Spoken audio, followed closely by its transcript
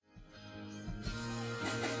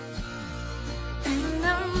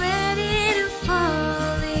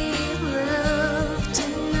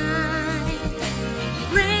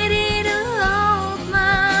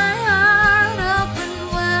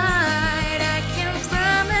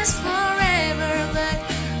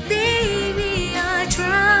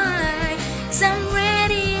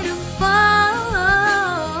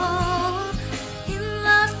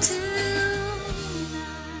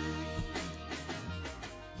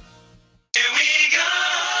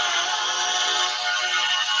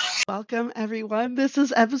Welcome, everyone. This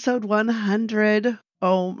is episode 100.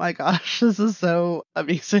 Oh my gosh, this is so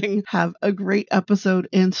amazing. Have a great episode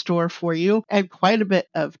in store for you and quite a bit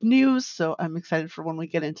of news. So I'm excited for when we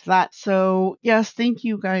get into that. So, yes, thank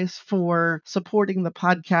you guys for supporting the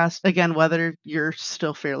podcast. Again, whether you're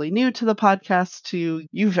still fairly new to the podcast to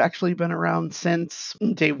you've actually been around since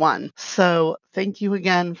day one. So, thank you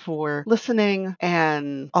again for listening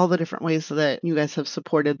and all the different ways that you guys have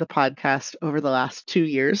supported the podcast over the last 2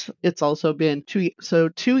 years. It's also been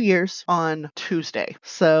 2 years on Tuesday.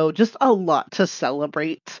 So just a lot to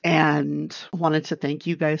celebrate and wanted to thank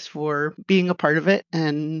you guys for being a part of it.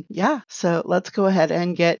 And yeah, so let's go ahead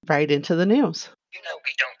and get right into the news. We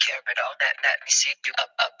don't care at all. Let me see you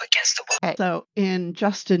up against the wall. Okay, so in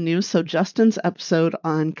Justin news, Justin's episode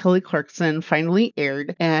on Kelly Clarkson finally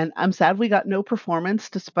aired, and I'm sad we got no performance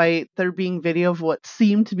despite there being video of what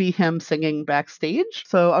seemed to be him singing backstage.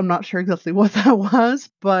 So I'm not sure exactly what that was,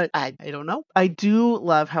 but I don't know. I do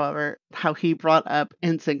love, however, how he brought up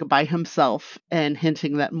NSYNC by himself and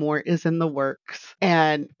hinting that more is in the works.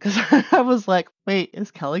 And because I was like, wait,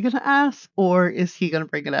 is Kelly going to ask or is he going to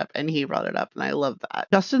bring it up? And he brought it up, and I love that.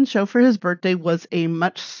 Justin's show for his birthday was a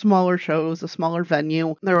much smaller show. It was a smaller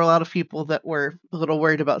venue. There were a lot of people that were a little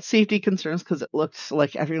worried about safety concerns because it looked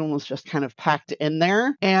like everyone was just kind of packed in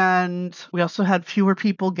there. And we also had fewer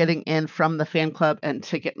people getting in from the fan club and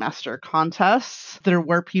Ticketmaster contests. There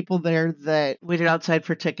were people there that waited outside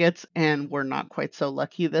for tickets and were not quite so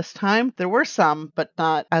lucky this time. There were some, but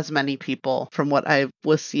not as many people from what I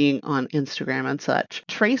was seeing on Instagram and such.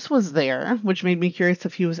 Trace was there, which made me curious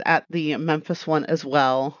if he was at the Memphis one as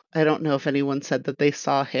well. I don't know if anyone said that they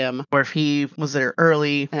saw him or if he was there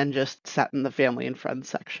early and just sat in the family and friends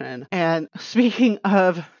section. And speaking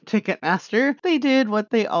of Ticketmaster, they did what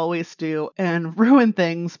they always do and ruin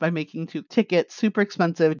things by making tickets super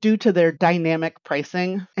expensive due to their dynamic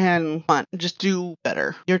pricing. And come on, just do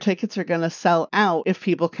better. Your tickets are going to sell out if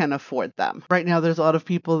people can afford them. Right now, there's a lot of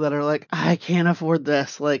people that are like, I can't afford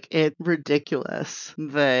this. Like, it's ridiculous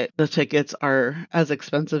that the tickets are as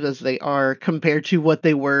expensive as they are compared to what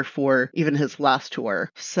they were for even his last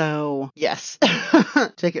tour. So yes,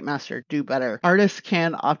 Ticketmaster, do better. Artists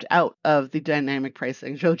can opt out of the dynamic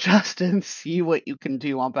pricing. So Justin, see what you can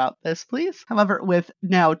do about this, please. However, with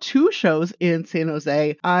now 2 shows in San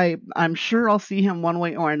Jose, I'm sure I'll see him one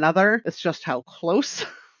way or another. It's just how close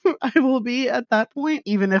I will be at that point,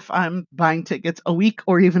 even if I'm buying tickets a week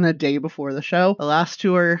or even a day before the show. The last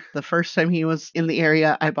tour, the first time he was in the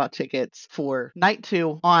area, I bought tickets for night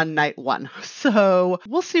 2 on night 1. So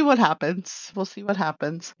we'll see what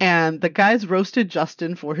happens. And the guys roasted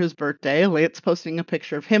Justin for his birthday. Lance posting a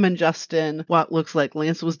picture of him and Justin. What looks like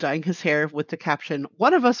Lance was dyeing his hair with the caption,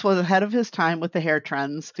 "One of us was ahead of his time with the hair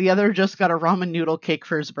trends. The other just got a ramen noodle cake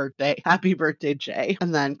for his birthday. Happy birthday, Jay."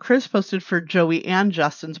 And then Chris posted for Joey and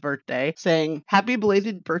Justin birthday, saying, "Happy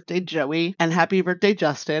belated birthday, Joey, and happy birthday,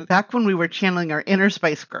 Justin. Back when we were channeling our inner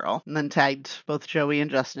Spice Girl," and then tagged both Joey and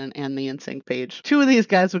Justin and the NSYNC page. 2 of these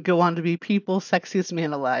guys would go on to be People's Sexiest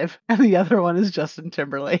Man Alive, and the other one is Justin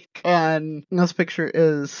Timberlake. And this picture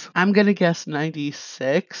is, I'm gonna guess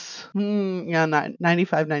 96. Not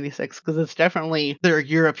 95, 96, because it's definitely their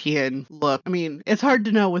European look. I mean, it's hard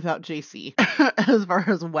to know without JC as far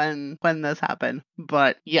as when this happened,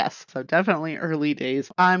 but yes, so definitely early days.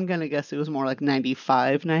 I'm going to guess it was more like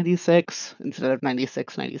 95, 96 instead of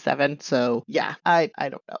 96, 97. So yeah, I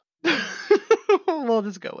don't know. We'll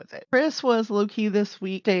just go with it. Chris was low-key this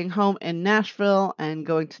week, staying home in Nashville and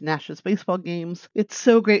going to Nash's baseball games. It's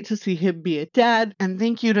so great to see him be a dad, and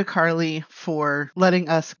thank you to Carly for letting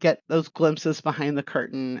us get those glimpses behind the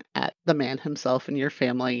curtain at the man himself and your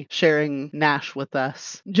family, sharing Nash with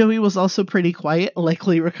us. Joey was also pretty quiet,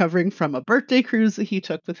 likely recovering from a birthday cruise that he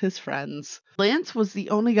took with his friends. Lance was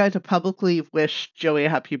the only guy to publicly wish Joey a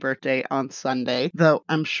happy birthday on Sunday, though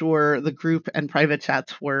I'm sure the group and private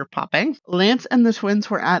chats were popping. Lance and the twins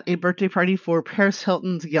were at a birthday party for Paris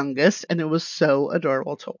Hilton's youngest, and it was so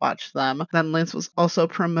adorable to watch them. Then Lance was also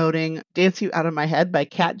promoting Dance You Out of My Head by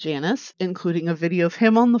Kat Janis, including a video of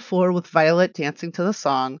him on the floor with Violet dancing to the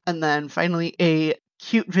song, and then finally a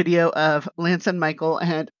cute video of Lance and Michael,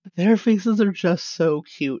 and their faces are just so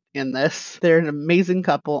cute in this. They're an amazing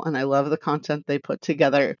couple, and I love the content they put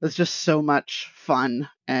together. It's just so much fun,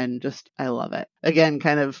 and just, I love it. Again,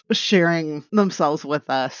 kind of sharing themselves with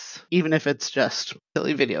us, even if it's just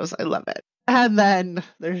silly videos. I love it. And then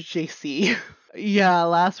there's JC. Yeah,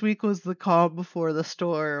 last week was the calm before the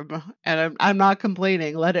storm, and I'm not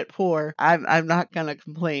complaining. Let it pour. I'm not gonna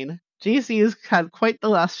complain. JC has had quite the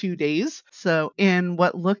last few days. So, in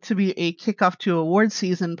what looked to be a kickoff to award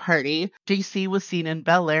season party, JC was seen in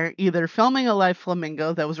Bel Air either filming a live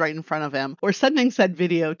flamingo that was right in front of him or sending said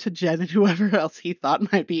video to Jen and whoever else he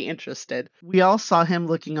thought might be interested. We all saw him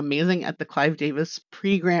looking amazing at the Clive Davis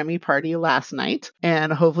pre-Grammy party last night,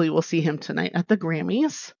 and hopefully we'll see him tonight at the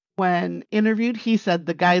Grammys. When interviewed, he said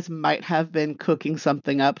the guys might have been cooking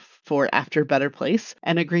something up for After Better Place,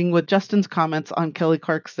 and agreeing with Justin's comments on Kelly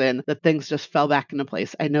Clarkson that things just fell back into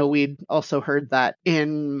place. I know we'd also heard that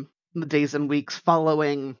in the days and weeks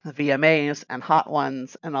following the VMAs and Hot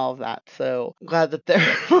Ones and all of that. So I'm glad that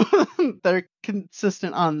they're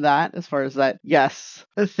consistent on that as far as that, yes,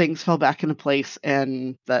 things fell back into place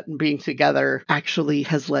and that being together actually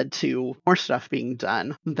has led to more stuff being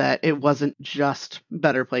done. That it wasn't just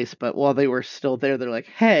Better Place, but while they were still there, they're like,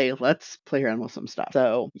 hey, let's play around with some stuff.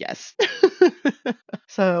 So, yes.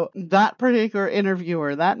 So that particular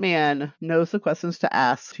interviewer, that man knows the questions to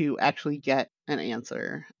ask to actually get an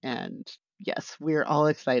answer. And yes, we're all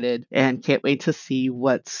excited and can't wait to see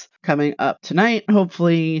what's coming up tonight.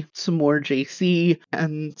 Hopefully some more JC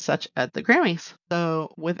and such at the Grammys.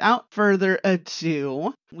 So without further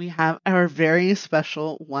ado, we have our very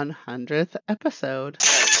special 100th episode.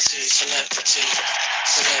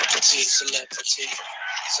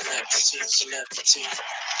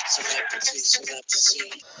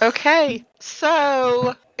 Okay,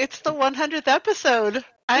 so it's the 100th episode.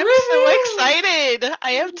 I'm so excited.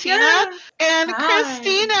 I have Teena and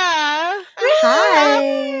Christina.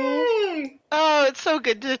 Hi. Oh, it's so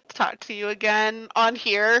good to talk to you again on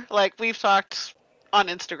here. Like, we've talked on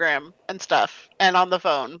Instagram and stuff and on the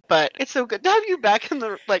phone, but it's so good to have you back in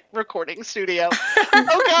the recording studio.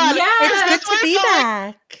 Oh God, It's good to be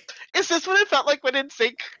back. Is this what it felt like when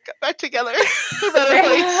NSYNC got back together?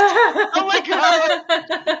 Oh my God.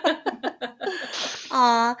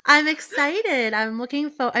 Aw, I'm excited. I've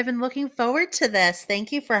been looking forward to this.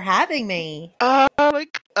 Thank you for having me. Oh my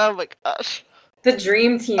gosh. The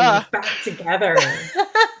dream team is back together.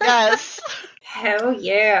 Yes. Hell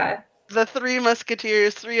yeah. The three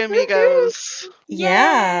musketeers, three amigos.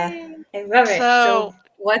 Yeah. Yay. I love it. So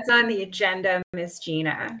what's on the agenda, Miss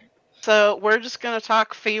Gina? So we're just going to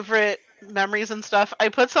talk favorite memories and stuff. I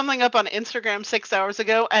put something up on Instagram 6 hours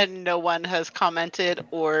ago and no one has commented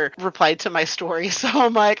or replied to my story. So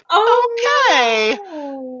I'm like, okay.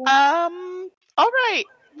 No. All right.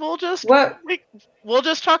 We'll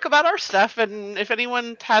just talk about our stuff, and if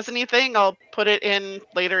anyone has anything, I'll put it in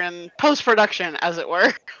later in post-production, as it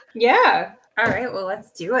were. Yeah. All right. Well,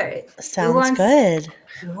 let's do it. Sounds good.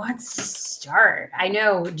 Who wants to start? I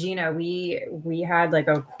know, Gina, we had like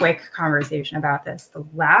a quick conversation about this the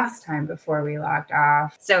last time before we logged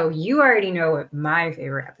off. So you already know what my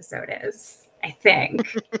favorite episode is, I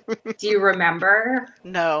think. Do you remember?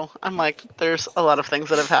 No. I'm like, there's a lot of things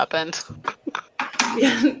that have happened.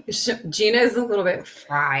 Gina is a little bit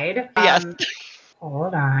fried. Yes.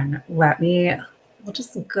 Hold on. We'll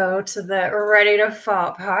just go to the Ready to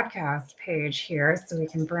Fault podcast page here so we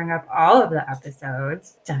can bring up all of the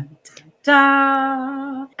episodes. Dun, dun,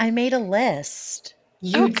 dun. I made a list.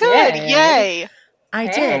 You did? Good. Yay. I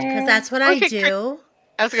did, because that's what I do.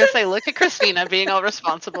 I was going to say, look at Christina being all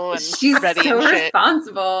responsible and She's ready so and shit.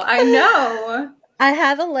 responsible. I know. I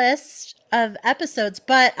have a list of episodes,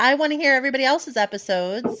 but I want to hear everybody else's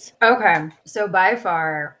episodes. Okay. So by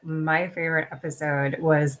far, my favorite episode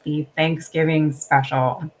was the Thanksgiving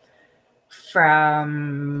special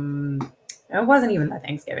from... It wasn't even the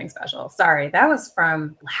Thanksgiving special. Sorry, that was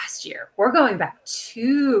from last year. We're going back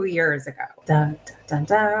 2 years ago. Dun, dun, dun,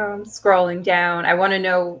 dun. Scrolling down. I want to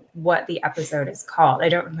know what the episode is called. I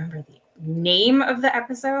don't remember the name of the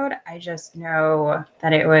episode. I just know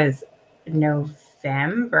that it was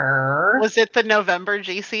November. Was it the November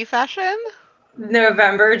JC fashion?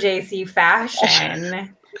 November JC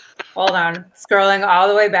fashion. Hold on. Scrolling all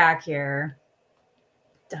the way back here.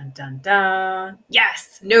 Dun, dun, dun.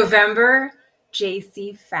 Yes. November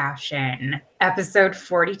JC fashion. Episode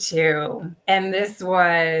 42. And this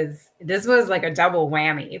was like a double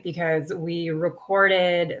whammy because we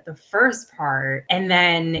recorded the first part and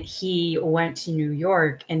then he went to New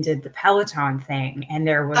York and did the Peloton thing. And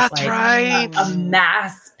there was a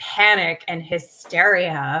mass panic and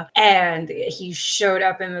hysteria. And he showed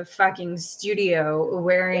up in the fucking studio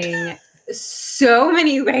wearing so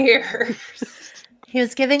many layers. He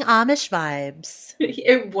was giving Amish vibes.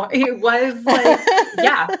 It was like,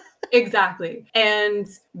 yeah, exactly. And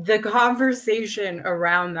the conversation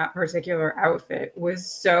around that particular outfit was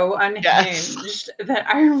so unhinged that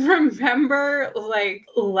I remember like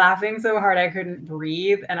laughing so hard I couldn't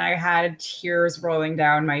breathe and I had tears rolling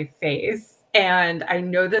down my face. And I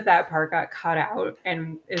know that part got cut out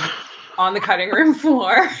and is on the cutting room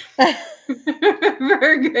floor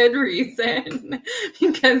for a good reason,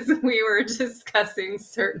 because we were discussing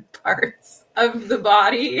certain parts of the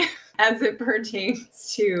body as it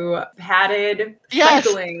pertains to padded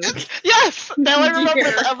cycling. Yes. Now I remember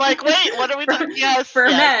gear that. I'm like, wait, what are we talking? Yes. for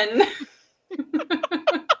yes. men.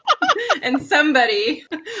 And somebody,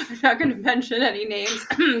 I'm not going to mention any names,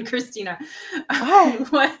 Christina,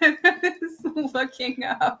 was looking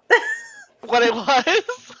up What it was.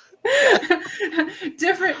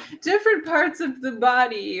 different parts of the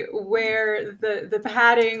body where the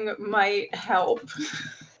padding might help.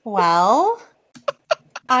 Well,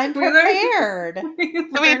 I'm prepared. We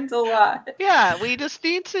learned a lot. Yeah, we just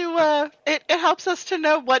need to. It helps us to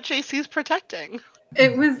know what JC's protecting.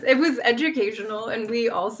 It was educational, and we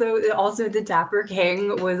also the Dapper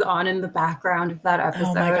King was on in the background of that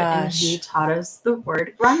episode, and he taught us the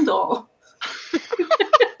word grundle.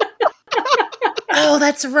 Oh,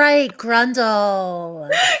 that's right, grundle.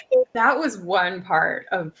 That was one part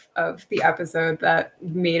of the episode that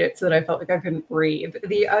made it so that I felt like I couldn't breathe.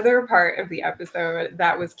 The other part of the episode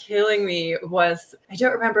that was killing me was, I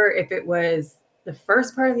don't remember if it was the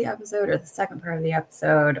first part of the episode or the second part of the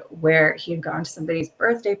episode, where he had gone to somebody's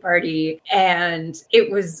birthday party, and it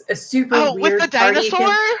was a super weird with the party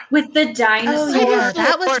dinosaur? With the dinosaur. Oh yeah,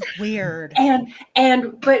 that was weird.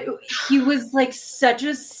 But he was like such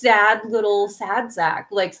a sad little sad sack,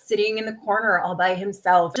 like sitting in the corner all by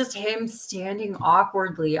himself, just him standing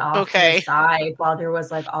awkwardly off to the side while there was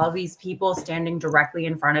like all these people standing directly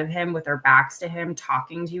in front of him with their backs to him,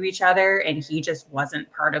 talking to each other, and he just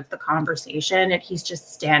wasn't part of the conversation. And he's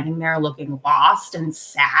just standing there looking lost and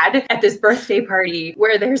sad at this birthday party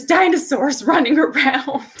where there's dinosaurs running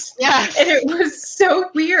around. Yeah. And it was so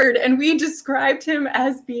weird. And we described him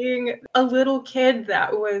as being a little kid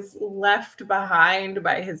that was left behind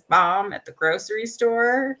by his mom at the grocery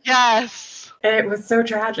store. Yes. And it was so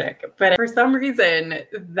tragic. But for some reason,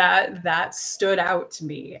 that stood out to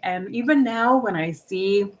me. And even now, when I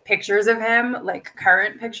see pictures of him, like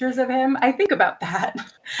current pictures of him, I think about that.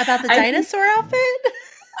 About the dinosaur outfit?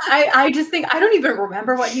 I just think, I don't even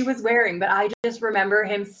remember what he was wearing, but I just remember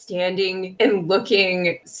him standing and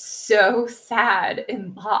looking so sad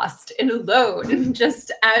and lost and alone, and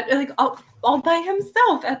just at like all by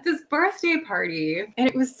himself at this birthday party. And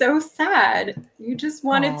it was so sad. You just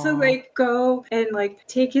wanted to like go and like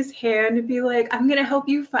take his hand and be like, I'm gonna help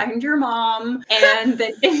you find your mom, and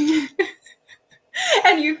then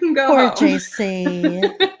and you can go Poor home.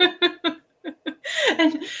 JC.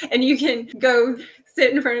 and you can go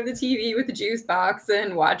sit in front of the TV with the juice box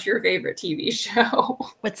and watch your favorite TV show.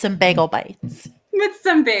 With some bagel bites. With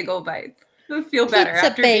some bagel bites. You'll feel better Pizza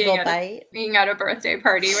after bagel being at a birthday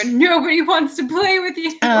party when nobody wants to play with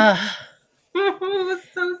you. It was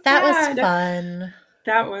so sad. That was fun.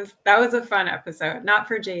 That was a fun episode. Not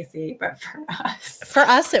for JC, but for us. For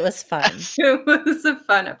us, it was fun. It was a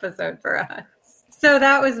fun episode for us. So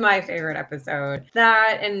that was my favorite episode.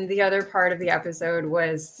 That, and the other part of the episode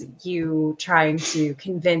was you trying to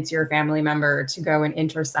convince your family member to go and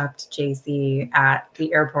intercept JC at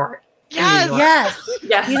the airport. Yes.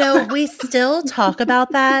 You know, we still talk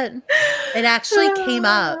about that. It actually came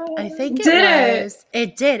up. I think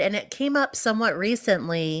it did. And it came up somewhat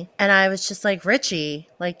recently. And I was just like, Richie,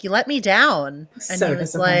 like, you let me down. And So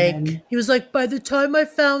he was like, by the time I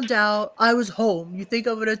found out, I was home. You think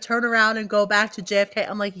I'm going to turn around and go back to JFK?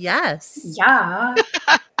 I'm like, yes. Yeah.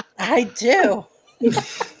 I do.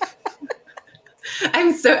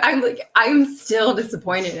 I'm still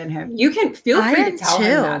disappointed in him. You can feel free to tell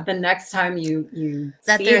him that the next time you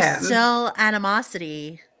that see there's him. Still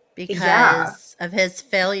animosity because of his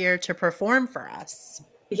failure to perform for us.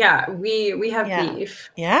 Yeah, we have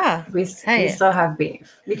beef. Yeah. We still have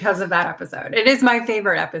beef because of that episode. It is my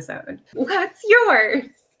favorite episode. What's yours?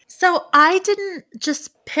 So I didn't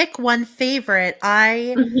just pick one favorite.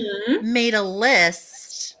 I made a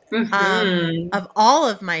list of all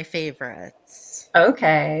of my favorites.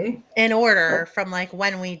 Okay. In order from like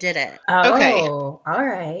when we did it. Oh, okay. All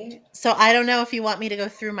right. So I don't know if you want me to go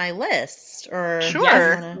through my list or sure.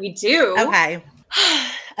 Yes, we do. Okay.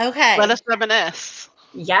 Okay. Let us reminisce.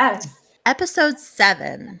 Yes. Episode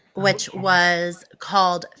 7, which was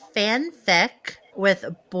called Fanfic with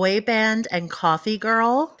Boy Band and Coffee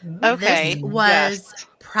Girl. Okay. This was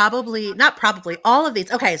all of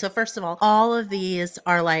these. Okay, so first of all of these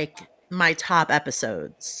are like my top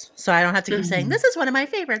episodes. So I don't have to keep saying, this is one of my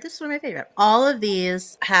favorite. This is one of my favorite. All of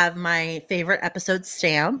these have my favorite episode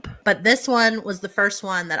stamp. But this one was the first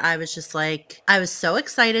one that I was just like, I was so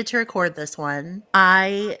excited to record this one.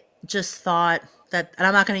 I just thought that, and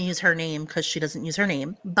I'm not going to use her name because she doesn't use her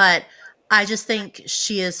name, but I just think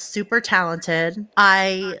she is super talented.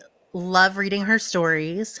 I love reading her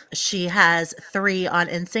stories. She has 3 on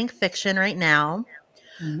Instinct Fiction right now,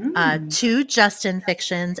 2 Justin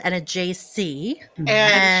Fictions, and a JC.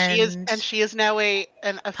 And she is now an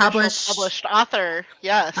official published author.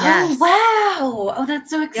 Yes. Yes. Oh wow! Oh,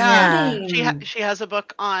 that's so exciting. She has a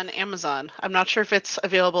book on Amazon. I'm not sure if it's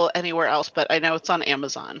available anywhere else, but I know it's on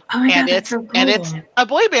Amazon. Oh my god, that's so cool. And it's a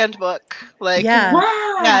boy band book. Like, Yeah.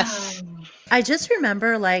 Wow. Yes. I just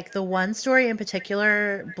remember like the one story in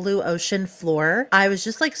particular, Blue Ocean Floor. I was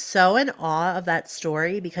just like so in awe of that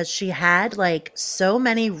story because she had like so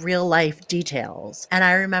many real life details. And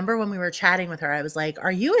I remember when we were chatting with her, I was like,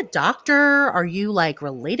 are you a doctor? Are you like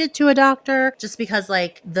related to a doctor? Just because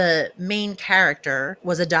like the main character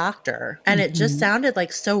was a doctor and it just sounded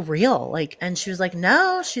like so real. Like, and she was like,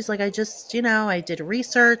 no, she's like, I just, I did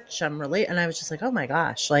research. I'm related. And I was just like, oh my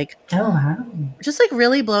gosh, like, oh wow. Just like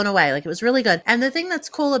really blown away. Like it was really good. And the thing that's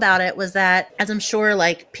cool about it was that, as I'm sure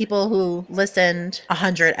like people who listened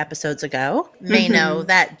 100 episodes ago may know,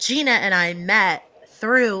 that Gina and I met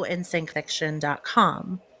through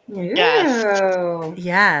instinctfiction.com.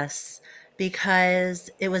 Yes, because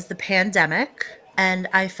it was the pandemic and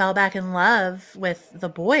I fell back in love with the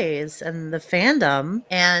boys and the fandom.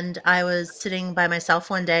 And I was sitting by myself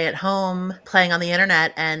one day at home playing on the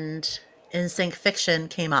internet and Instinct Fiction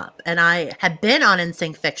came up, and I had been on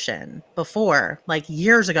Instinct Fiction before, like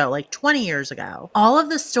years ago, like 20 years ago. All of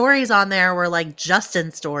the stories on there were like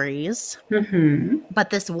Justin stories,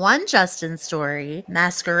 but this one Justin story,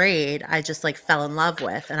 Masquerade, I just like fell in love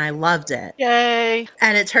with, and I loved it. Yay!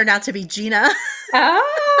 And it turned out to be Gina.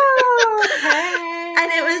 Oh, hey.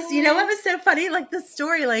 And it was, what was so funny? Like the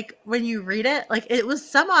story, like when you read it, like it was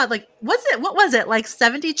some odd, like, what was it? Like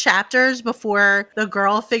 70 chapters before the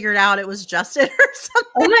girl figured out it was Justin or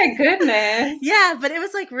something. Oh my goodness. Yeah, but it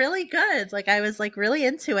was like really good. Like I was like really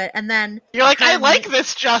into it. And then you're like, I like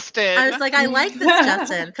this Justin. I was like, I like this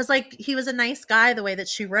Justin. Because like he was a nice guy the way that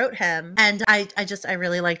she wrote him. And I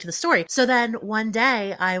really liked the story. So then one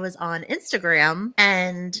day I was on Instagram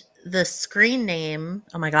and the screen name,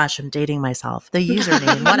 oh my gosh, I'm dating myself. The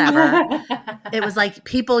username, whatever. It was like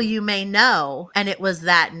people you may know. And it was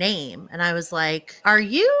that name. And I was like,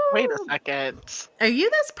 wait a second. Are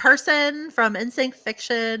you this person from Instinct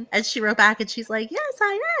Fiction? And she wrote back and she's like, yes,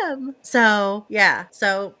 I am. So yeah.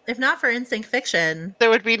 So if not for Instinct Fiction,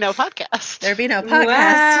 there would be no podcast. There'd be no podcast.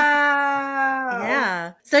 Wow.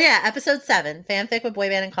 Yeah. So yeah, episode 7, fanfic with Boy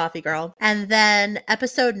Band and Coffee Girl. And then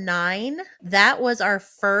episode 9, that was our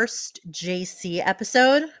first JC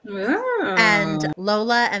episode. Ooh. And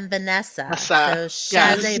Lola and Vanessa. So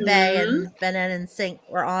Shazay Bay and Benet and Sync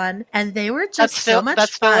were on. And they were just so much fun.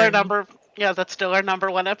 That's still our number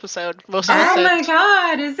 1 episode. Oh my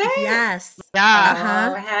god, is it? Yes.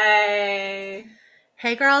 Yeah. Oh, hey.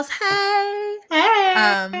 Hey girls, hey.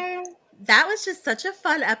 Hey. That was just such a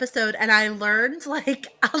fun episode. And I learned, like,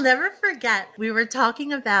 I'll never forget, we were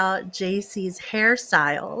talking about JC's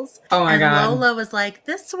hairstyles. Oh my God. And Lola was like,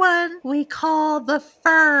 this one we call the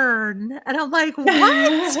fern. And I'm like,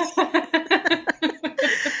 what?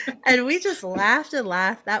 And we just laughed and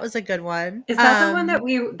laughed. That was a good one. Is that the one that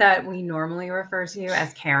we normally refer to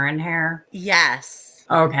as Karen hair? Yes.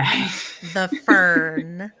 Okay. The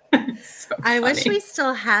fern. So I wish we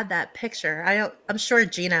still had that picture. I'm sure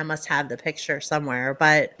Gina must have the picture somewhere,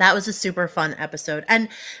 but that was a super fun episode. And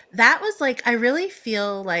that was like, I really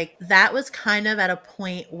feel like that was kind of at a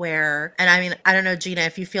point where, and I mean, I don't know, Gina,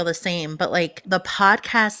 if you feel the same, but like the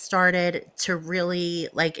podcast started to really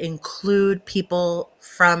like include people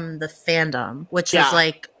from the fandom, which is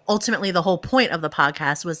like ultimately the whole point of the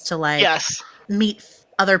podcast was to like meet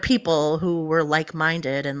other people who were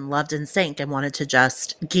like-minded and loved NSYNC and wanted to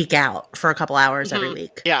just geek out for a couple hours every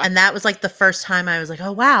week. Yeah. And that was like the first time I was like,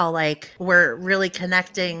 oh wow, like we're really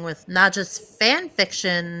connecting with not just fan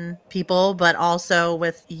fiction people, but also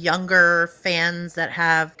with younger fans that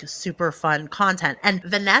have super fun content. And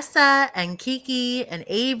Vanessa and Kiki and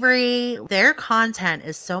Avery, their content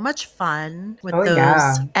is so much fun with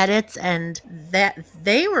those edits, and that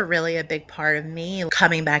they were really a big part of me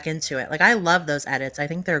coming back into it. Like I love those edits.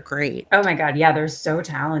 I think they're great. Oh my God. Yeah, they're so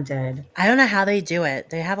talented. I don't know how they do it.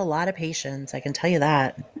 They have a lot of patience. I can tell you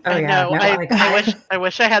that. Oh I yeah, know. no, I, like I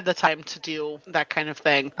wish I had the time to do that kind of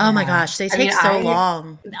thing. Oh my Yeah. gosh, they I take mean, so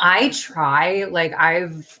long. I try, like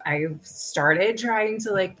I've started trying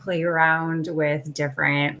to like play around with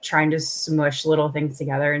trying to smush little things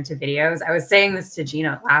together into videos. I was saying this to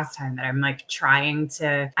Gina last time that I'm like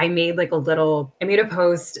I made a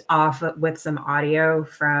post off with some audio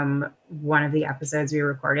from one of the episodes we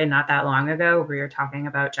recorded not that long ago where we were talking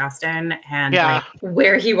about Justin and like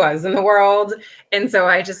where he was in the world. And so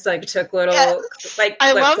I just like took little like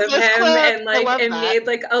I clips love of this him clip. and like and made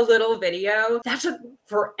like a little video. That took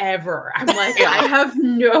forever. I'm like, I have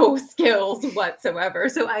no skills whatsoever.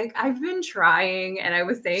 So I've been trying, and I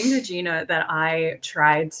was saying to Gina that I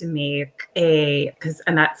tried to make because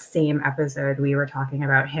in that same episode we were talking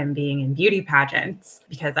about him being in beauty pageants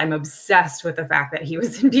because I'm obsessed with the fact that he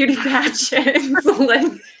was in beauty pageants.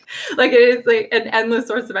 Like it is like an endless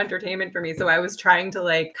source of entertainment for me. So I was trying to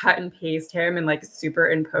like cut and paste him and like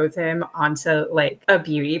superimpose him onto like a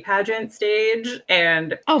beauty pageant stage.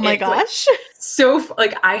 And oh my gosh. Like, so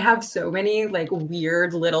like I have so many like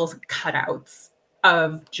weird little cutouts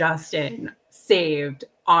of Justin saved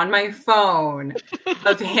on my phone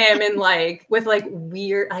of him and like with like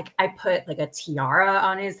weird, like I put like a tiara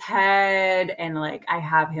on his head and like I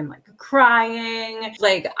have him like crying.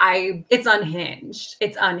 Like it's unhinged.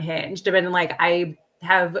 It's unhinged. And like I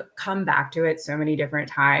have come back to it so many different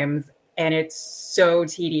times. And it's so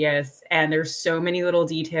tedious and there's so many little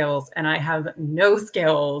details and I have no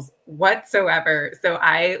skills whatsoever. So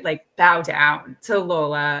I like bow down to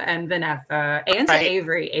Lola and Vanessa and to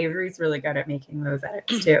Avery. Avery's really good at making those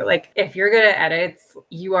edits too. Like if you're good at edits,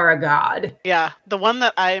 you are a god. Yeah. The one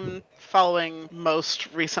that I'm following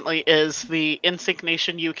most recently is the NSYNC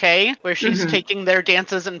Nation UK, where she's taking their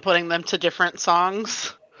dances and putting them to different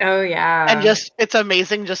songs. Oh yeah. And just it's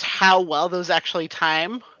amazing just how well those actually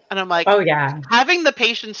time. And I'm like, oh yeah, having the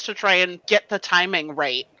patience to try and get the timing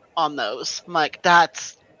right on those. I'm like,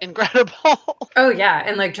 that's incredible. Oh yeah,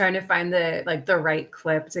 and like trying to find the right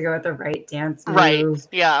clip to go with the right dance move. Right.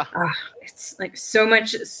 Yeah. It's like so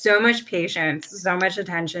much patience, so much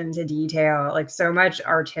attention to detail, like so much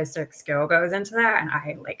artistic skill goes into that, and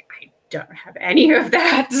I don't have any of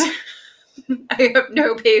that. I have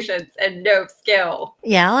no patience and no skill.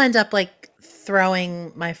 Yeah, I'll end up like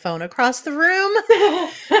throwing my phone across the room.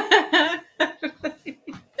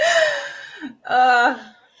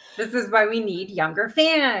 This is why we need younger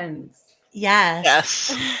fans.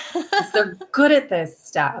 Yes. They're good at this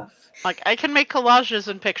stuff. Like, I can make collages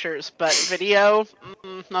and pictures, but video,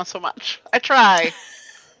 not so much. I try,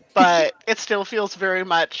 but it still feels very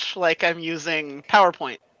much like I'm using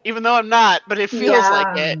PowerPoint. Even though I'm not, but it feels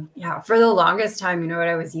like it. Yeah, for the longest time, you know what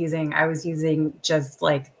I was using? I was using just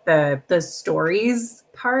like the stories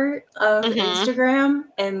part of Instagram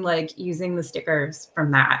and like using the stickers from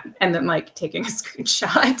that and then like taking a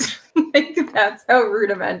screenshot. Like that's how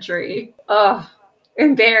rudimentary. Oh,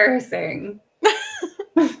 embarrassing.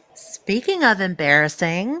 Speaking of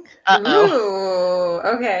embarrassing. Ooh,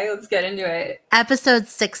 okay, let's get into it. Episode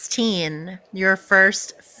 16, your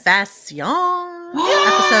first fashion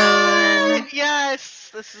episode.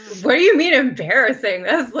 Yes. This is. What do you mean embarrassing?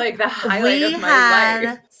 That's like the highlight of my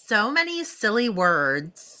life. So many silly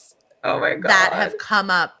words. Oh my god. That have come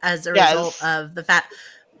up as a result of the thigh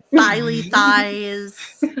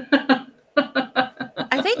thighs.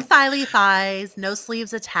 I think thigh thighs, no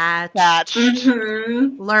sleeves attached.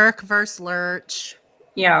 Lurk versus lurch.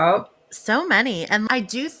 Yeah. So many. And I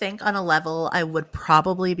do think on a level I would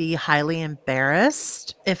probably be highly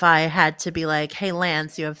embarrassed if I had to be like, hey,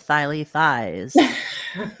 Lance, you have thigh thighs.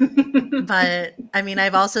 But I mean,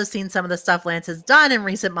 I've also seen some of the stuff Lance has done in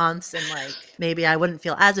recent months and like maybe I wouldn't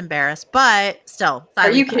feel as embarrassed, but still.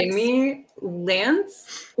 Are you kidding me?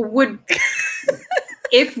 Lance would,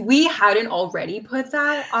 if we hadn't already put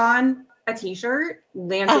that on a t-shirt,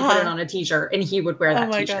 Lance would put it on a t-shirt and he would wear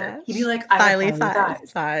that t-shirt. Gosh. He'd be like, I have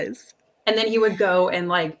thighs. And then he would go and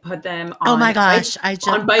like put them on. Oh my gosh!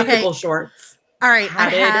 On bicycle shorts. All right, I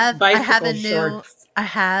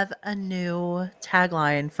have a new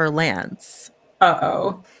tagline for Lance.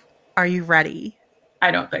 Uh-oh. Are you ready?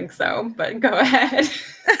 I don't think so, but go ahead.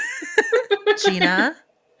 Gina?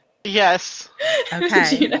 Yes.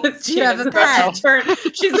 Okay. Gina's about to turn.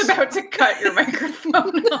 She's about to cut your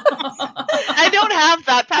microphone off. I don't have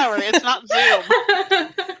that power. It's not Zoom.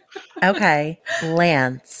 Okay.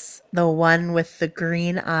 Lance, the one with the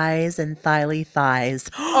green eyes and thigh thighs.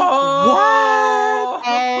 Oh!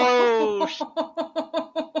 What?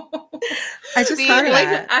 I just thought of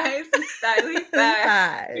that. Eyes and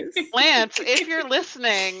thighs. Lance, if you're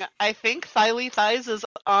listening, I think thigh thighs is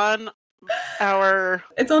on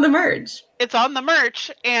It's on the merch. It's on the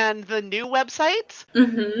merch and the new website.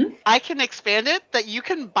 Mm-hmm. I can expand it that you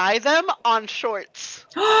can buy them on shorts.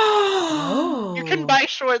 Oh. You can buy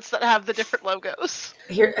shorts that have the different logos.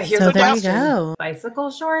 Here's So a there you question. go.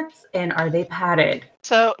 Bicycle shorts, and are they padded?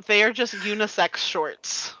 So they are just unisex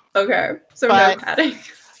shorts. Okay, so But- no padding.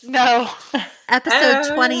 No.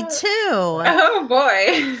 Episode 22. Oh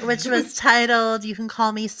boy. Which was titled You Can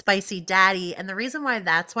Call Me Spicy Daddy. And the reason why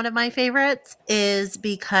that's one of my favorites is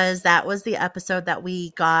because that was the episode that we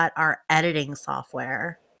got our editing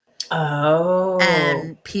software. Oh.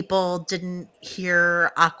 And people didn't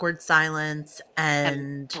hear awkward silence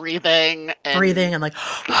and breathing and like,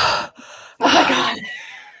 oh my God.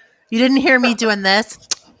 You didn't hear me doing this.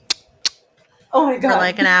 Oh my God. For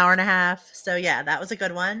like an hour and a half. So yeah, that was a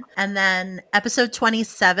good one. And then episode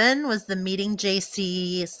 27 was the Meeting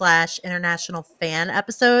JC / International Fan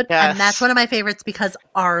episode. Yes. And that's one of my favorites because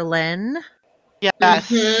Arlen, Yes.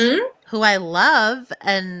 Mhm. who I love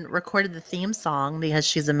and recorded the theme song because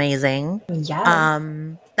she's amazing.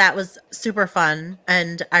 Yes. That was super fun.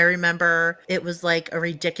 And I remember it was like a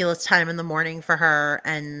ridiculous time in the morning for her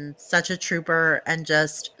and such a trooper and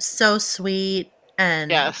just so sweet.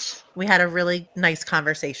 And Yes. we had a really nice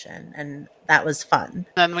conversation and that was fun.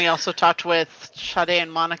 Then we also talked with Sade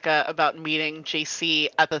and Monica about meeting JC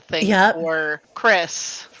at the thing for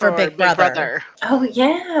Chris for Big Brother. Oh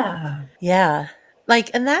yeah. Yeah.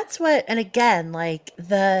 Like, and that's what, and again, like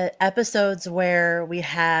the episodes where we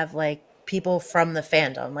have like people from the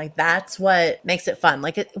fandom, like that's what makes it fun.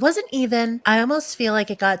 Like it wasn't even, I almost feel like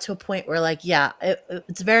it got to a point where like, yeah,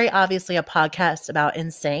 it's very obviously a podcast about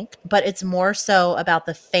NSYNC, but it's more so about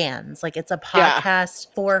the fans. Like it's a podcast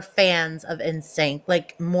for fans of NSYNC,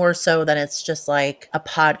 like more so than it's just like a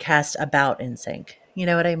podcast about NSYNC. You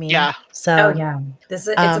know what I mean? Yeah. So, yeah. It's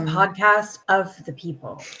a podcast of the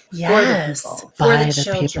people. Yes. For the people. For the the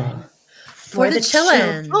children. people. For the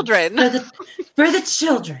children. Children. For the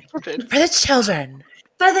children. For the children.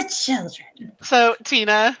 For the children. So,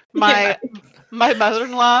 Teena, my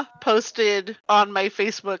mother-in-law posted on my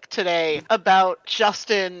Facebook today about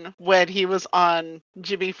Justin when he was on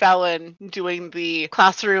Jimmy Fallon doing the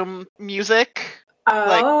classroom music.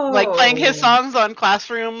 Like playing his songs on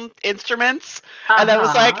classroom instruments. And I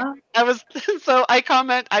was like, so I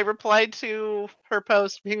replied to her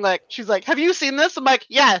post being like, she's like, have you seen this? I'm like,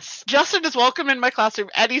 yes, Justin is welcome in my classroom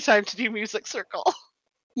anytime to do music circle.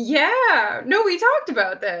 Yeah. No, we talked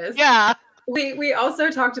about this. Yeah. We also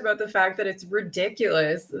talked about the fact that it's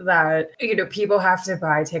ridiculous that, you know, people have to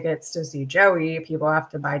buy tickets to see Joey. People have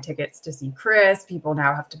to buy tickets to see Chris. People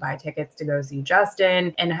now have to buy tickets to go see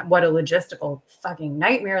Justin. And what a logistical fucking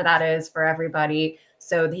nightmare that is for everybody.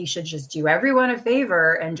 So he should just do everyone a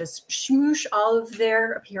favor and just smoosh all of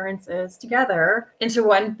their appearances together into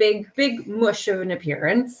one big mush of an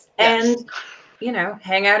appearance. Yes. And you know,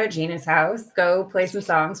 hang out at Gina's house, go play some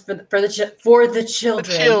songs for the children. For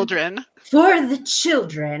the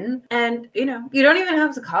children. And, you know, you don't even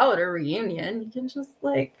have to call it a reunion. You can just,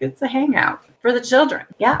 like, it's a hangout for the children.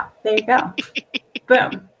 Yeah, there you go.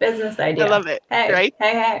 Boom. Business idea. I love it. Hey, right?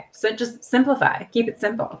 Hey. So just simplify. Keep it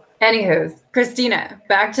simple. Anywho's, Christina,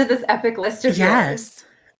 back to this epic list of yours.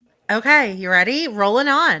 Okay, you ready? Rolling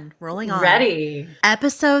on. Ready.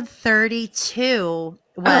 Episode 32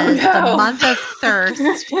 was the month of thirst,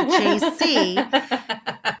 JC.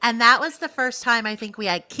 And that was the first time I think we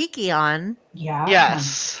had Kiki on. Yeah.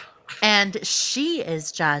 Yes. And she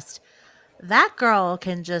is just, that girl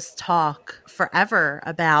can just talk forever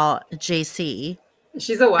about JC.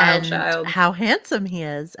 She's a wild child. How handsome he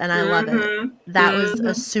is. And I love it. That was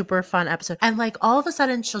a super fun episode. And like all of a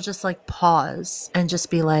sudden she'll just like pause and just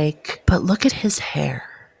be like, but look at his hair.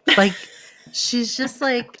 Like she's just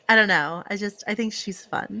like, I don't know. I think she's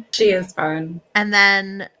fun. She is fun. And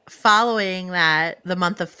then following that, the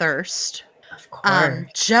month of thirst. Of course.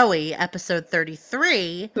 Joey, episode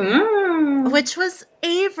 33, which was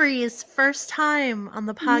Avery's first time on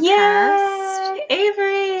the podcast. Yay,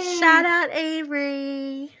 Avery! Shout out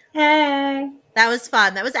Avery. Hey. That was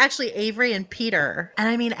fun. That was actually Avery and Peter. And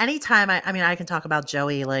I mean, anytime I can talk about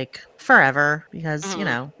Joey like forever because, you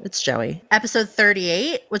know, it's Joey. Episode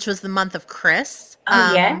 38, which was the month of Chris.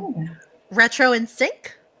 Yeah. Retro in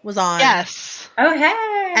Sync was on. Yes. Oh,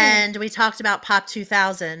 hey. And we talked about Pop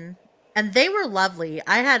 2000. And they were lovely.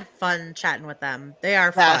 I had fun chatting with them. They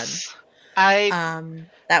are fun.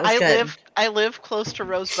 That was good. I live close to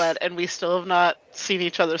Rosebud, and we still have not seen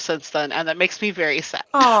each other since then, and that makes me very sad.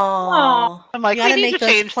 Aww. I'm like, you gotta we need make to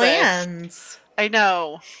those change plans. This. I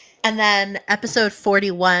know. And then episode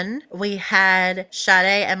 41, we had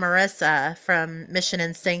Sade and Marissa from Mission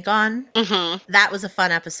in Sync on. Mm-hmm. That was a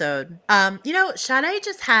fun episode. Sade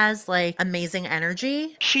just has like amazing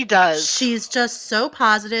energy. She does. She's just so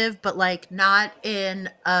positive, but like not in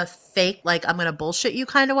a fake, like I'm gonna bullshit you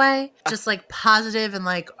kind of way. Just like positive and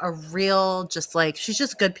like a real, just like she's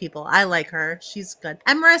just good people. I like her. She's good.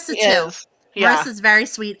 And Marissa She too. is. Yeah. Marissa's very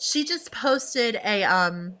sweet. She just posted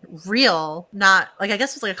a reel, not like I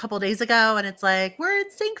guess it was like a couple days ago, and it's like we're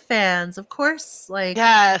in Sync fans, of course. Like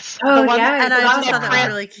Yes. Oh, the one yeah, and I I saw just thought that was that.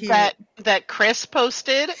 really cute. that Chris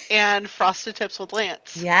posted and Frosted Tips with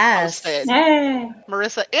Lance Yes. posted. Hey.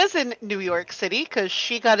 Marissa is in New York City because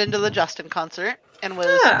she got into the Justin concert and was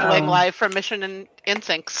Oh. going live from Mission and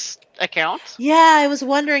InSync's account. Yeah, I was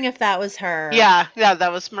wondering if that was her. Yeah,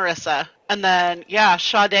 that was Marissa. And then,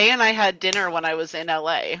 Sade and I had dinner when I was in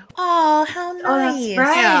LA. Oh, how nice. Oh, that's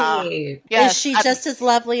right. Yes, Is she just as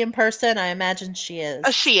lovely in person? I imagine she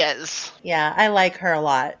is. She is. Yeah, I like her a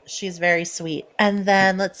lot. She's very sweet. And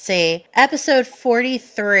then let's see. Episode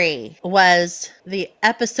 43 was the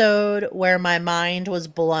episode where my mind was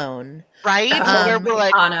blown. Right? Where we're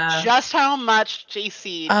like, Anna. just how much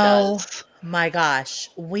JC Oh. does. My gosh.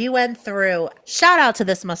 We went through, shout out to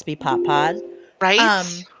This Must Be Pop Pod. Right?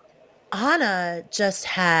 Anna just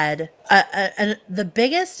had the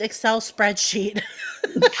biggest Excel spreadsheet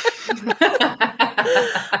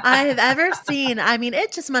I have ever seen. I mean,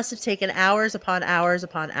 it just must have taken hours upon hours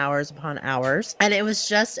upon hours upon hours. And it was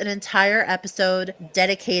just an entire episode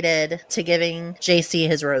dedicated to giving JC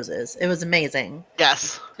his roses. It was amazing.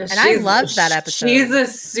 Yes. And I loved that episode. She's a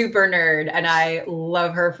super nerd, and I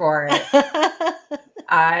love her for it.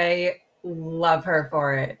 I love her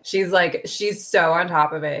for it. She's so on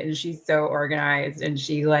top of it, and she's so organized, and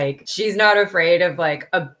she's not afraid of like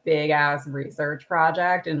a big ass research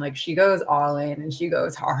project, and like she goes all in and she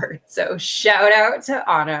goes hard. So shout out to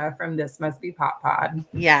Anna from This Must Be Pop Pod.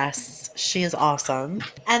 Yes, she is awesome.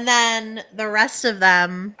 And then the rest of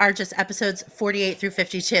them are just episodes 48 through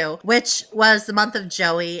 52, which was the month of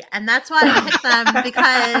Joey. And that's why I picked them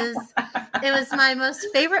because it was my most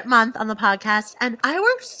favorite month on the podcast. And I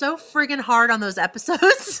worked so friggin' hard on those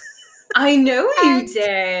episodes. I know you And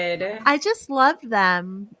did. I just loved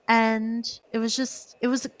them. And it was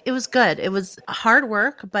good. It was hard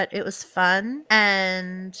work, but it was fun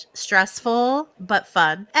and stressful, but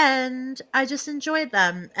fun. And I just enjoyed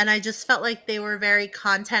them. And I just felt like they were very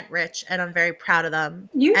content rich, and I'm very proud of them.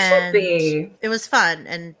 You should be. It was fun.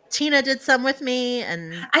 And Teena did some with me,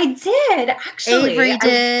 and I did, actually. Avery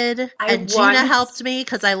did. I and Gina helped me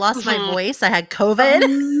because I lost my voice. I had COVID. Oh,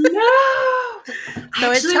 no. So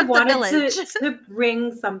I it actually took the wanted village. to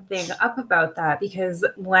bring something up about that, because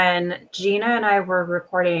when Gina and I were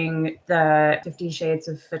recording the 50 Shades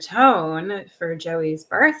of Fatone for Joey's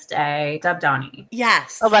birthday, Dub Donnie.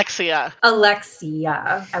 Yes. Alexia. I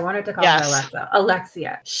wanted to call her Alexa.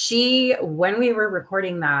 Alexia. She, when we were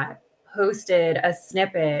recording that, posted a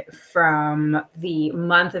snippet from the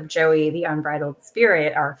month of Joey, the Unbridled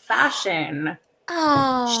Spirit, our fashion.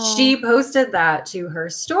 Oh. She posted that to her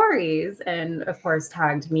stories and, of course,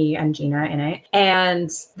 tagged me and Gina in it.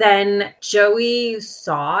 And then Joey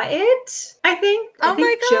saw it, I think. Oh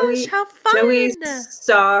my gosh, how fun. Joey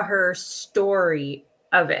saw her story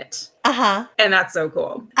of it. Uh-huh. And that's so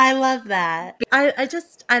cool. I love that. I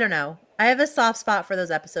don't know. I have a soft spot for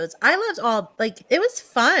those episodes. I loved it was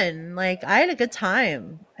fun. Like, I had a good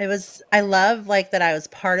time. I love like that I was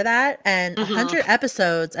part of that. And 100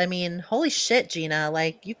 episodes. I mean, holy shit, Gina.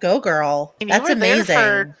 Like, you go, girl. That's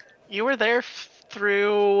amazing. You were there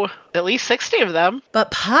through at least 60 of them.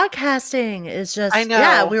 But podcasting is just, I know.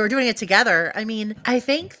 Yeah, we were doing it together. I mean, I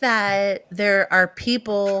think that there are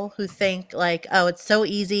people who think like, oh, it's so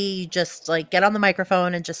easy. You just like get on the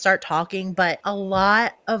microphone and just start talking. But a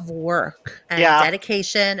lot of work and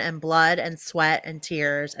dedication and blood and sweat and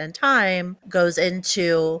tears and time goes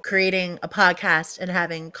into creating a podcast and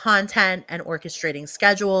having content and orchestrating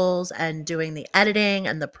schedules and doing the editing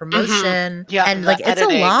and the promotion. Yeah, and like, it's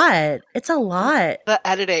a lot. It's a lot. The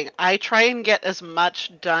editing. I try and get as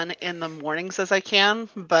much done in the mornings as I can,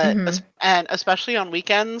 but and especially on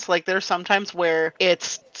weekends, like there's sometimes where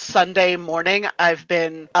it's Sunday morning, I've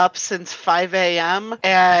been up since 5 a.m.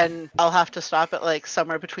 and I'll have to stop at like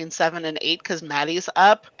somewhere between 7 and 8 because Maddie's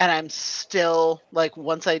up, and I'm still like,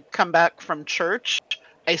 once I come back from church,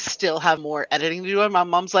 I still have more editing to do. And my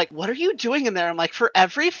mom's like, what are you doing in there? I'm like, for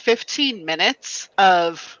every 15 minutes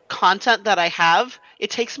of content that I have, it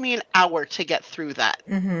takes me an hour to get through that.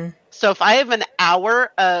 Mm-hmm. So if I have an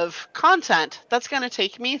hour of content, that's going to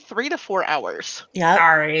take me 3 to 4 hours Yep.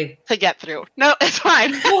 Sorry. to get through. No, it's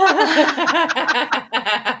fine.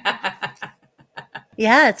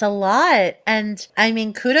 Yeah, it's a lot. And I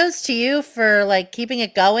mean, kudos to you for like keeping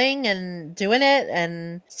it going and doing it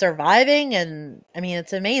and surviving. And I mean,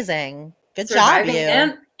 it's amazing. Good Surviving job,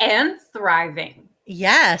 you. and thriving.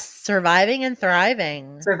 Yes, surviving and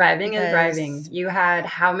thriving. Surviving and Because- thriving. You had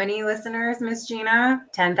how many listeners, Miss Gina?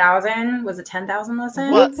 10,000? Was it 10,000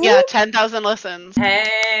 listens? Well, yeah, 10,000 listens.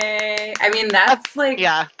 Hey, I mean, that's like,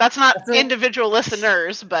 Yeah, that's not That's a- individual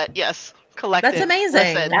listeners, but yes, collective That's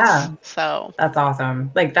amazing. listens. Yeah. So that's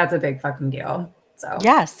awesome. Like, that's a big fucking deal. So,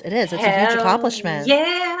 Yes, it is. It's a huge Hell accomplishment.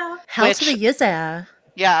 Yeah. Hell to the Which- user.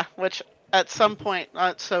 yeah, which at some point,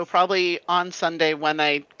 so probably on Sunday when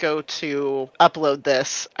I go to upload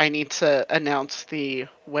this, I need to announce I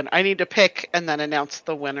need to pick and then announce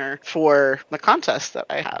the winner for the contest that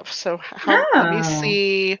I have. So let me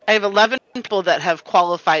see. I have 11 people that have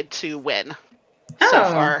qualified to win so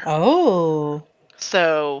far. Oh.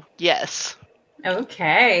 So yes,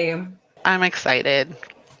 Okay. I'm excited.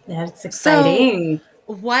 That's exciting.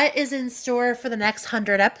 What is in store for the next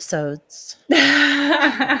 100 episodes?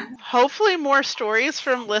 Hopefully more stories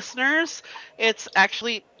from listeners. It's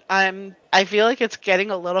actually I feel like it's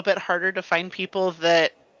getting a little bit harder to find people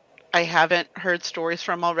that I haven't heard stories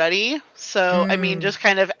from already. So, I mean, just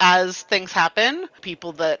kind of as things happen,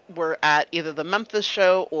 people that were at either the Memphis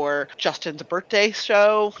show or Justin's birthday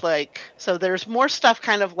show, so there's more stuff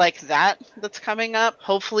kind of like that that's coming up.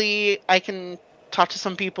 Hopefully I can talk to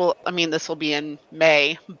some people. I mean, this will be in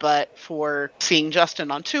May, but for seeing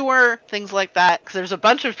Justin on tour, things like that. Because there's a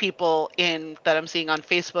bunch of people that I'm seeing on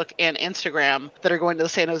Facebook and Instagram that are going to the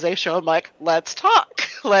San Jose show. I'm like, let's talk.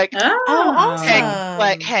 awesome.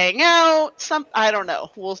 Hang out. I don't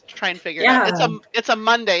know. We'll try and figure it out. It's a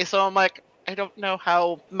Monday, so I'm like, I don't know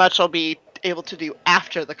how much I'll be able to do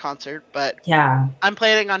after the concert, but Yeah. I'm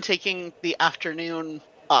planning on taking the afternoon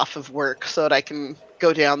off of work so that I can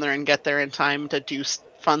go down there and get there in time to do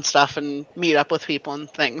fun stuff and meet up with people and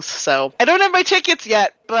things. So I don't have my tickets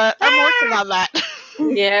yet, but I'm working on that.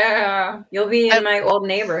 Yeah. You'll be in my old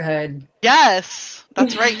neighborhood. Yes,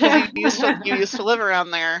 that's right. Because you used to live around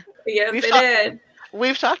there. Yes, did.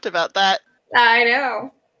 We've talked about that. I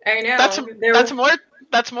know.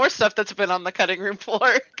 That's more stuff that's been on the cutting room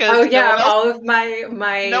floor. Oh yeah, all of my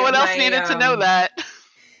no one else needed to know that.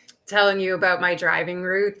 Telling you about my driving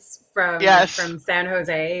routes from San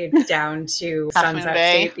Jose down to Sunset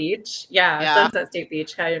State Beach. Yeah, Sunset State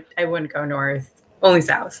Beach. I wouldn't go north, only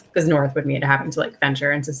south, because north would mean having to like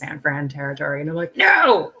venture into San Fran territory, and I'm like,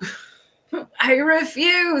 no, I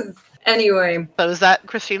refuse. Anyway, so is that,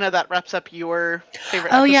 Christina, that wraps up your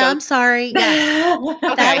favorite Oh episode? yeah, I'm sorry. Yeah.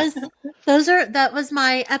 Okay. That was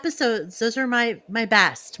my episodes. Those are my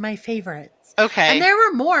best, my favorites. Okay. And there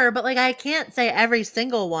were more, but like I can't say every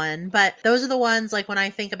single one, but those are the ones like when I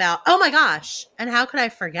think about, oh my gosh, and how could I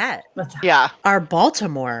forget? Yeah. Our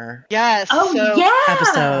Baltimore. Yes.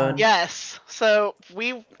 Episode. Yes. So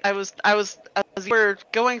as we were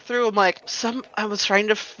going through, I'm like, I was trying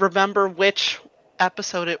to remember which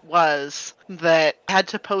episode it was that I had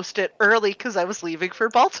to post it early because I was leaving for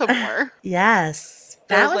Baltimore. Yes.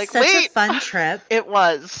 That was such a fun trip. It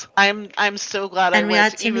was. I'm so glad and I we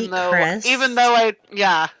went, got to meet Chris. even though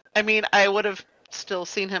I mean, I would have still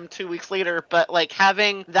seen him 2 weeks later, but like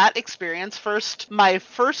having that experience my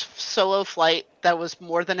first solo flight that was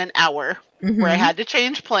more than an hour, where I had to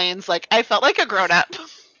change planes, like I felt like a grown up.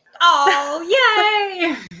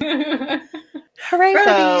 Oh, yay! Hooray for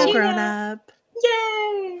being a grown up.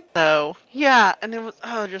 Yay! So, yeah, and it was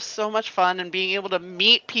just so much fun, and being able to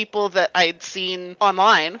meet people that I'd seen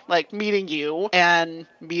online, like meeting you and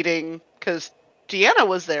because Deanna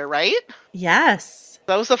was there, right? Yes.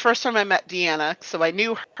 That was the first time I met Deanna, so I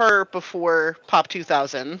knew her before Pop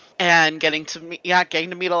 2000, and getting to meet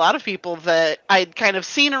a lot of people that I'd kind of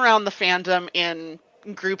seen around the fandom in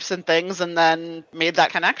groups and things, and then made that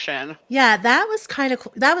connection. Yeah, that was kind of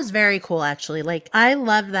cool. That was very cool, actually. Like, I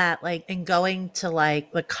love that, like, in going to,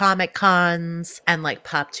 like, the Comic Cons and, like,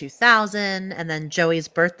 Pop 2000 and then Joey's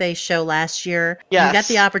birthday show last year. Yes. You get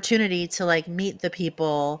the opportunity to, like, meet the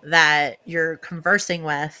people that you're conversing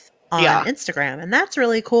with on Instagram. And that's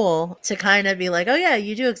really cool to kind of be like, oh, yeah,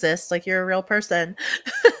 you do exist. Like, you're a real person.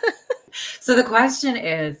 So the question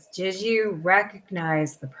is, did you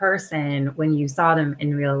recognize the person when you saw them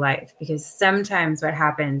in real life? Because sometimes what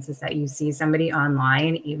happens is that you see somebody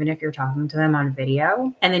online, even if you're talking to them on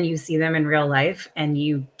video, and then you see them in real life and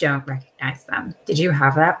you don't recognize them. Did you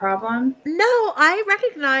have that problem? No, I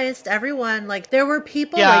recognized everyone. Like, there were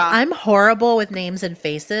people, Yeah. like, I'm horrible with names and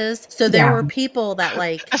faces. So there Yeah. were people that,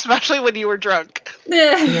 like, Especially when you were drunk.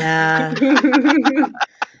 yeah,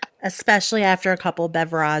 especially after a couple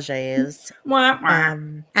beverages. Wah, wah.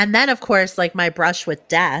 And then, of course, like, my brush with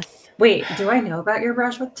death. Wait, do I know about your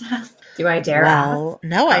brush with death? Do I dare Well, ask?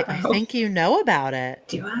 no, I Uh-oh. think you know about it.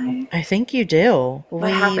 Do I? I think you do. What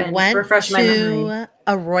We happened? went Refresh my memory. to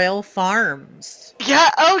a Royal Farms. Yeah.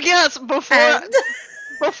 Oh, yes. Before And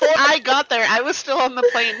I got there, I was still on the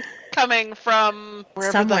plane coming from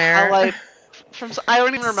wherever the hell somewhere. I don't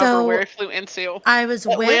even remember So, where I flew into. I was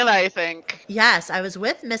with, Atlanta, I think. yes, I was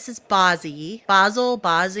with Mrs. Bozzy.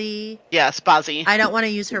 Yes, Bozzy. I don't want to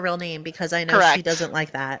use her real name because I know she Correct. doesn't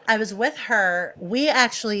like that. I was with her. We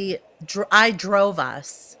actually, I drove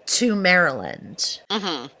us to Maryland.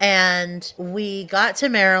 Mm-hmm. And we got to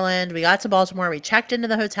Maryland, we got to Baltimore, we checked into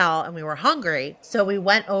the hotel, and we were hungry. So we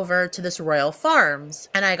went over to this Royal Farms,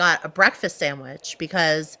 and I got a breakfast sandwich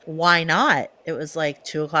because why not? It was like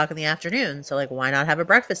 2:00 in the afternoon. So, like, why not have a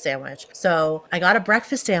breakfast sandwich? So I got a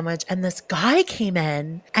breakfast sandwich, and this guy came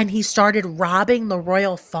in and he started robbing the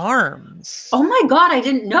Royal Farms. Oh my God, I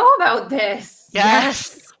didn't know about this.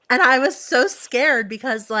 Yes. And I was so scared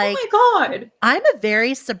because, like, Oh my God. I'm a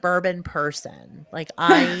very suburban person. Like,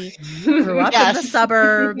 I grew up in the Yes.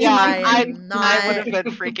 suburbs. Yeah, I I would have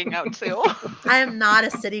been freaking out too. I am not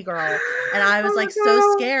a city girl. And I was Oh my like so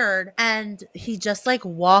God. scared. And he just like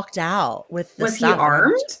walked out with the Was he stuff. And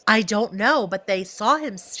armed? I don't know, but they saw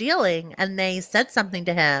him stealing and they said something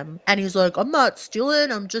to him. And he's like, I'm not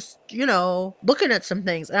stealing. I'm just, looking at some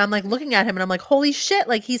things. And I'm like looking at him and I'm like, holy shit.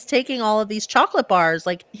 Like, he's taking all of these chocolate bars.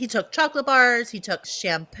 Like, he took chocolate bars, he took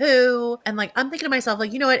shampoo. And like, I'm thinking to myself,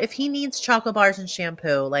 like, you know what? If he needs chocolate bars and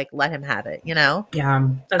shampoo, like, let him have it, Yeah.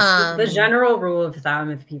 That's the general rule of thumb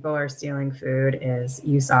if people are stealing food is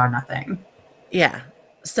you saw nothing. Yeah.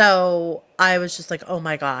 So I was just like, oh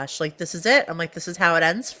my gosh, like, this is it. I'm like, this is how it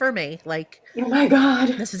ends for me. Like, oh my God,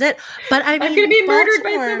 this is it. But I mean, I'm gonna be murdered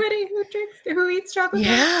by Baltimore- somebody who eats chocolate.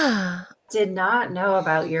 Yeah. Did not know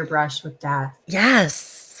about your brush with death.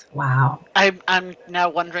 Yes. Wow. I'm now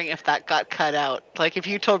wondering if that got cut out. Like, if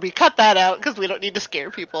you told me cut that out because we don't need to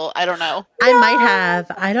scare people. I don't know. I might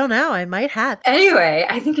have. I don't know. I might have. Anyway,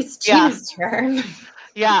 I think it's Teena's turn.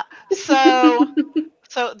 Yeah.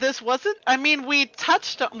 So this wasn't, I mean, we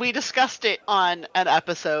discussed it on an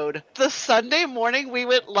episode. The Sunday morning we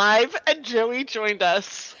went live and Joey joined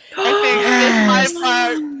us. I think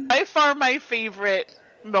is by far my favorite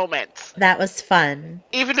moment. That was fun.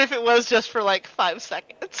 Even if it was just for like 5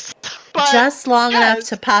 seconds. But just long enough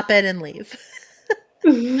to pop in and leave.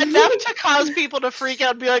 Enough to cause people to freak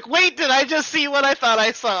out and be like, wait, did I just see what I thought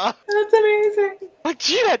I saw? That's amazing. Like,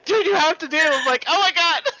 Gina, dude, you have to do it. I'm like, oh my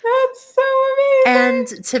God. That's so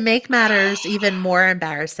amazing. And to make matters even more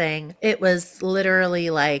embarrassing, it was literally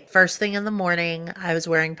like first thing in the morning. I was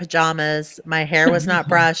wearing pajamas. My hair was not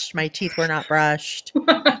brushed. My teeth were not brushed.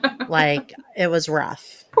 Like, it was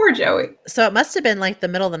rough. Poor Joey. So it must have been like the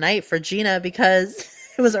middle of the night for Gina because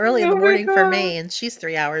it was early in the morning for me and she's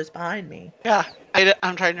 3 hours behind me. Yeah.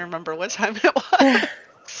 I'm trying to remember what time it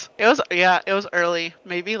was. It was early.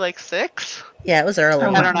 Maybe like 6? Yeah, it was early.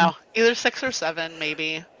 I don't know. Either 6 or 7,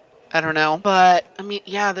 maybe. I don't know. But, I mean,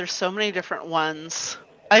 yeah, there's so many different ones.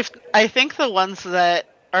 I think the ones that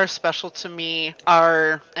are special to me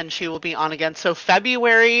are, and she will be on again. So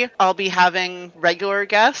February, I'll be having regular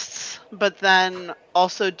guests, but then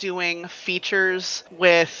also doing features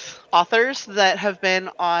with authors that have been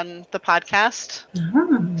on the podcast.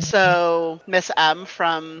 Oh. So Miss M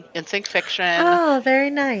from InSync Fiction. Oh, very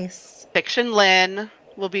nice. Fiction Lynn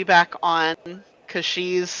will be back on because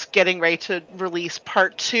she's getting ready to release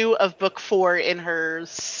part 2 of book 4 in her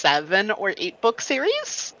 7 or 8 book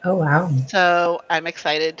series. Oh, wow. So I'm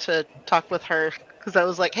excited to talk with her because I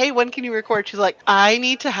was like, hey, when can you record? She's like, I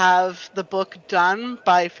need to have the book done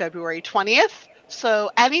by February 20th.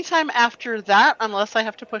 So anytime after that, unless I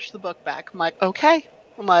have to push the book back. I'm like, okay.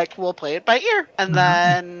 I'm like, we'll play it by ear. And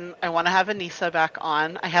then I want to have Anissa back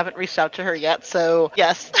on. I haven't reached out to her yet, so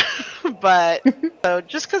yes. But so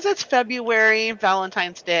just because it's February,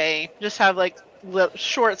 Valentine's Day, just have like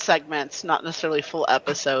short segments, not necessarily full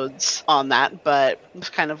episodes on that, but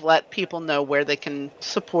just kind of let people know where they can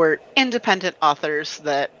support independent authors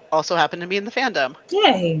that also happen to be in the fandom.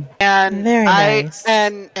 Yay. And Very nice.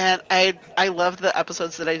 And I loved the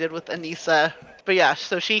episodes that I did with Anissa But yeah,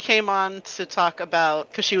 so she came on to talk about,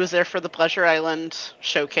 because she was there for the Pleasure Island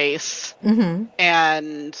showcase. Mm-hmm.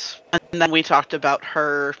 And then we talked about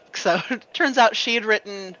her. So it turns out she had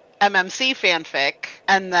written MMC fanfic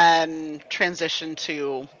and then transitioned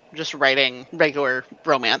to just writing regular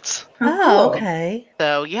romance. Oh, okay.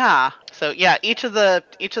 So yeah. Each of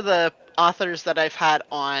the authors that I've had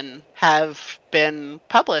on have been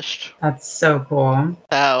published. That's so cool.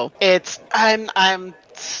 So I'm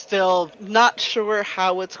still not sure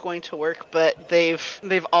how it's going to work, but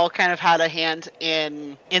they've all kind of had a hand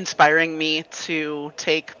in inspiring me to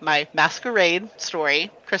take my Masquerade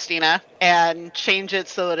story, Christina, and change it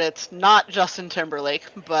so that it's not Justin Timberlake,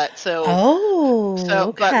 but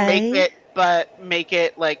okay. make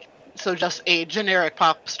it like so just a generic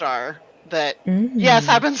pop star that yes, Mm.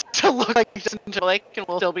 happens to look like Justin Timberlake and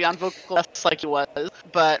will still be on vocal just like he was,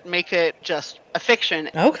 but make it just a fiction.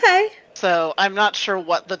 Okay. So I'm not sure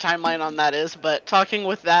what the timeline on that is, but talking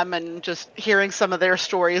with them and just hearing some of their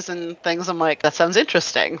stories and things, I'm like, that sounds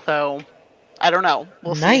interesting. So I don't know.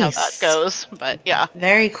 We'll see how that Nice. goes. But yeah.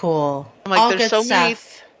 Very cool. I'm like, All there's good so many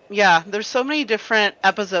stuff. yeah, there's so many different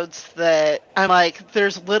episodes that I'm like,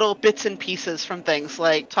 there's little bits and pieces from things,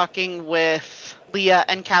 like talking with Leah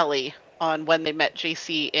and Callie on when they met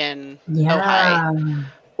JC in Ojai.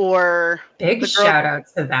 Or big shout out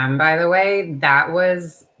to them, by the way. That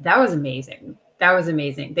was amazing. That was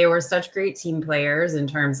amazing. They were such great team players in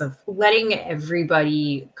terms of letting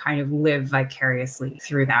everybody kind of live vicariously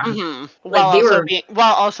through them. Mm-hmm.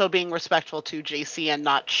 While also being respectful to JC and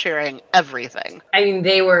not sharing everything. I mean,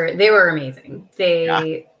 they were amazing.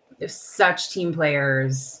 They're such team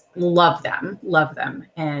players. Love them.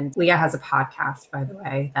 And Leah has a podcast, by the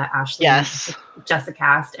way, that Ashley Jessica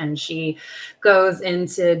cast, and she goes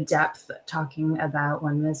into depth talking about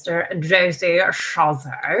one Mr. JC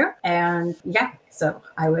Chazet. And yeah, so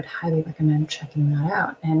I would highly recommend checking that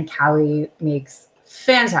out. And Callie makes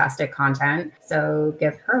fantastic content, so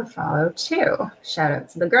give her a follow too. Shout out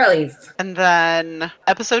to the girlies. And then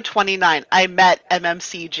episode 29, I met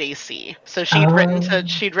MMC JC. So she'd written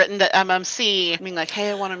to MMC, being like, "Hey,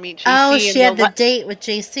 I want to meet JC." Oh, she had the date with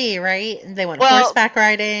JC, right? And they went horseback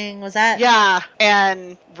riding. Was that? Yeah,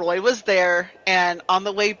 and Roy was there, and on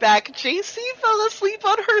the way back, JC fell asleep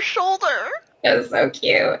on her shoulder. It was so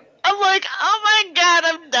cute. I'm like, oh my god,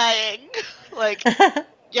 I'm dying. Like,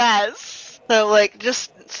 yes. So like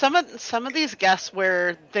just some of these guests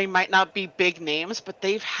where they might not be big names, but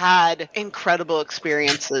they've had incredible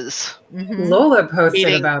experiences. Mm-hmm. Lola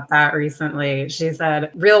posted about that recently. She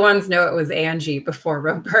said, real ones know it was Angie before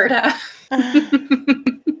Roberta.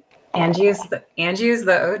 Angie's the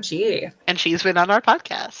OG. And she's been on our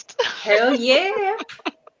podcast. Hell yeah.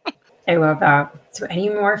 I love that. So any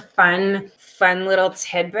more fun little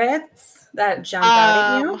tidbits that jump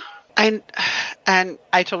out at you? And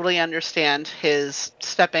I totally understand his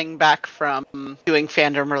stepping back from doing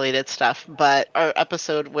fandom related stuff, but our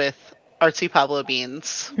episode with Artsy Pablo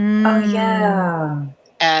Beans. Oh yeah.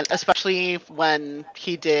 And especially when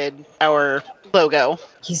he did our logo.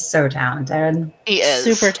 He's so talented. He is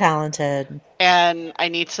super talented. And I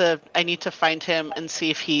need to find him and see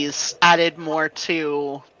if he's added more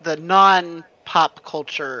to the non-pop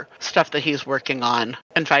culture stuff that he's working on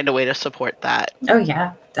and find a way to support that. Oh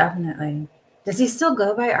yeah, definitely. Does he still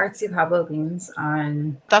go by Artsy Pablo Beans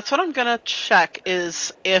on? That's what I'm gonna check,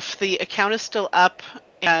 is if the account is still up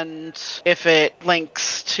and if it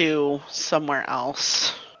links to somewhere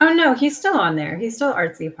else. Oh no, he's still on there. He's still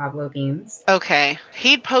Artsy Pablo Beans. Okay.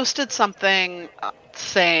 He'd posted something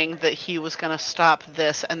saying that he was going to stop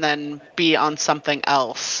this and then be on something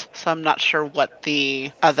else. So I'm not sure what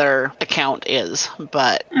the other account is,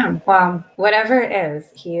 but... Oh, well, whatever it is,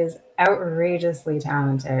 he is outrageously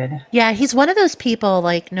talented. Yeah, he's one of those people,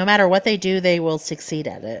 like, no matter what they do, they will succeed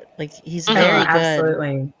at it. Like, he's very good.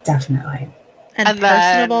 Absolutely. Definitely. And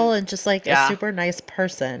personable and just like a super nice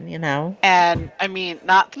person, you know? And I mean,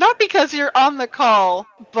 not because you're on the call,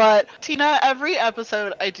 but Teena, every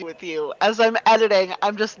episode I do with you, as I'm editing,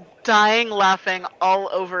 I'm just dying laughing all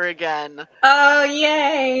over again. Oh,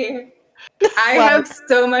 yay! I have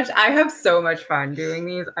so much fun doing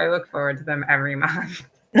these. I look forward to them every month.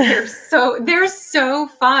 They're so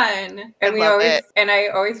fun. And I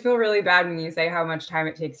always feel really bad when you say how much time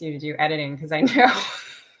it takes you to do editing, because I know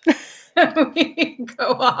we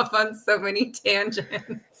go off on so many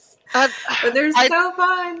tangents. But they're so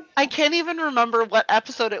fun. I can't even remember what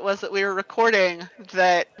episode it was that we were recording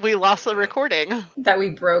that we lost the recording. That we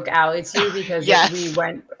broke Allie to because we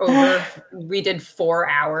went over, we did 4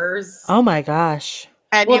 hours. Oh my gosh.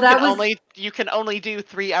 And Well, you can only do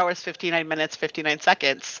 3 hours, 59 minutes, 59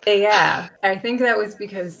 seconds. Yeah, I think that was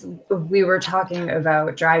because we were talking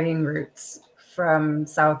about driving routes from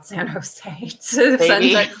South San Jose to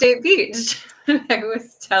Baby. Sunset State Beach. I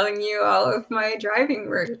was telling you all of my driving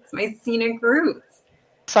routes, my scenic routes.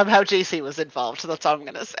 Somehow JC was involved. That's all I'm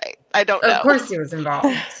going to say. I don't know. Of course he was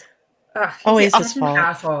involved. Ugh, he's Always such his an fault.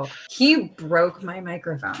 asshole. He broke my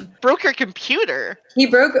microphone. Broke your computer. He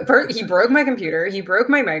broke my computer. He broke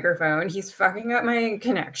my microphone. He's fucking up my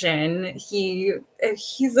connection.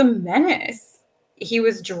 He's a menace. He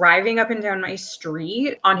was driving up and down my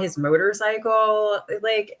street on his motorcycle.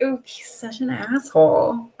 Like, he's such an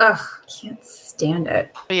asshole. Ugh, can't stand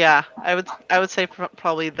it. Yeah, I would say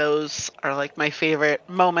probably those are like my favorite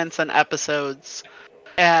moments and episodes.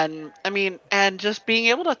 And I mean, and just being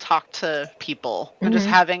able to talk to people and just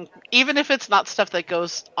having, even if it's not stuff that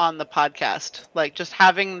goes on the podcast, like just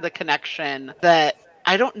having the connection that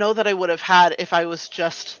I don't know that I would have had if I was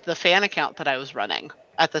just the fan account that I was running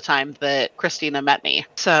at the time that Christina met me.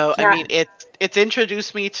 So, Yeah. I mean, it's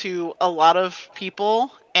introduced me to a lot of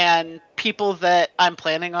people and people that I'm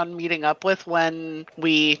planning on meeting up with when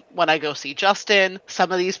I go see Justin.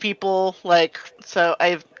 Some of these people, like, so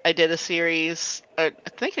I did a series, I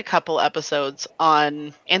think a couple episodes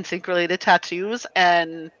on NSYNC related tattoos,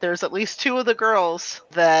 and there's at least 2 of the girls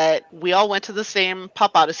that we all went to the same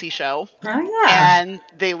Pop Odyssey show. Oh, yeah. And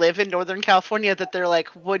they live in Northern California, that they're like,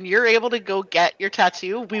 when you're able to go get your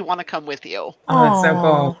tattoo, we want to come with you. Oh, that's so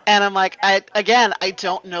cool. And I'm like, I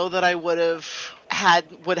don't know that I would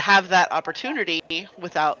have that opportunity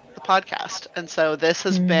without the podcast. And so this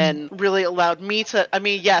has been really allowed me to, I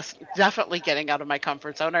mean, yes, definitely getting out of my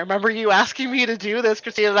comfort zone. I remember you asking me to do this,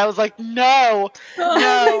 Christina, and I was like, no,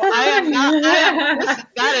 I am not,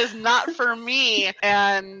 that is not for me.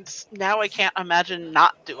 And now I can't imagine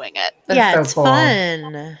not doing it. Yeah, so it's cool.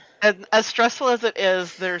 fun. And as stressful as it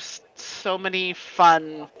is, there's so many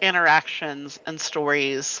fun interactions and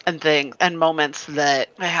stories and things and moments that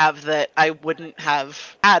I have that I wouldn't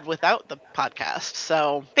have had without the podcast.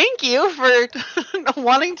 So thank you for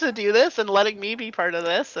wanting to do this and letting me be part of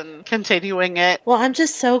this and continuing it. Well, I'm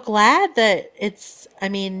just so glad that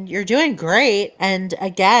you're doing great. And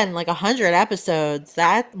again, like 100 episodes,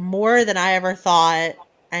 that's more than I ever thought.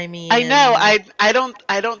 I mean, I know.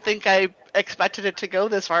 I don't think I expected it to go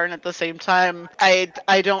this far, and at the same time,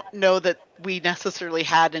 I don't know that we necessarily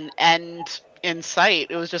had an end in sight.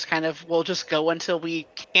 It was just kind of, we'll just go until we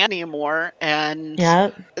can't anymore, and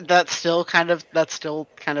that's still kind of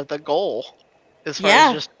the goal. As far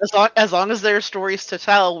as just as long as there are stories to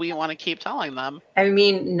tell, we want to keep telling them. I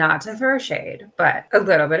mean, not to throw shade, but a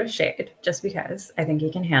little bit of shade, just because I think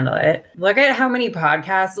he can handle it. Look at how many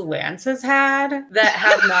podcasts Lance has had that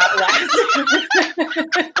have not lasted.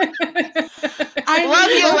 I love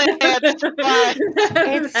you, Lance, but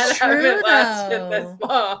it's true, lasted this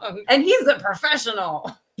long. And he's a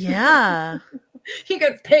professional. Yeah. He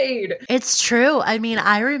gets paid. It's true. I mean,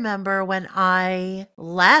 I remember when I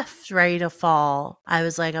left Ready to Fall, I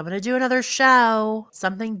was like, I'm going to do another show,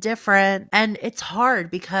 something different. And it's hard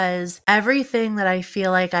because everything that I feel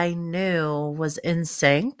like I knew was in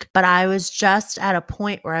sync, but I was just at a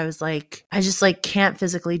point where I was like, I just like can't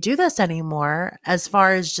physically do this anymore, as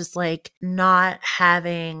far as just like not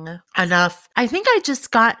having enough. I think I just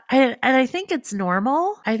got, and I think it's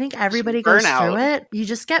normal. I think everybody goes through it. You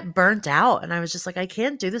just get burnt out. And I was just like, I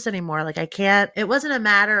can't do this anymore. Like I can't, it wasn't a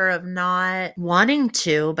matter of not wanting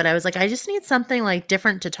to, but I was like, I just need something like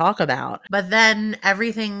different to talk about. But then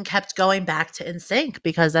everything kept going back to NSYNC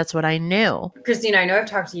because that's what I knew. Christina, I know I've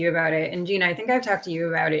talked to you about it. And Gina, I think I've talked to you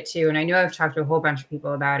about it too. And I know I've talked to a whole bunch of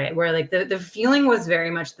people about it, where like the feeling was very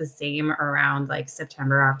much the same around like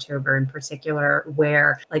September, October in particular,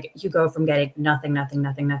 where like you go from getting nothing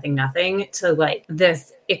to like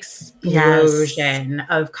this explosion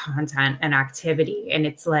of content and activity. And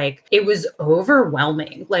it's like, it was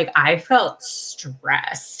overwhelming. Like I felt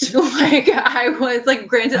stressed. Like I was like,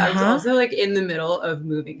 granted, I was also like in the middle of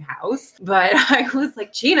moving house, but I was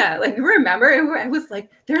like, Gina, like remember, I was like,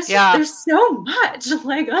 there's so much,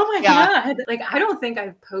 like, oh my God. Like, I don't think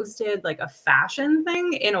I've posted like a fashion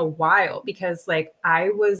thing in a while because like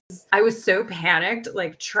I was so panicked,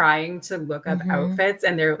 like trying to look up outfits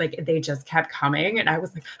and they just kept coming. And I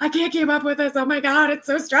was like, I can't keep up with this. Oh my God, it's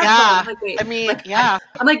so stressful. Yeah. I'm like, wait, I mean,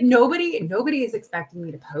 I'm like, nobody is expecting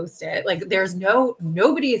me to post it. Like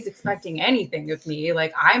nobody is expecting anything of me.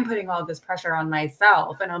 Like I'm putting all this pressure on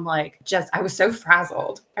myself. And I'm like, I was so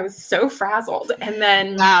frazzled. And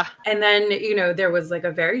then, you know, there was like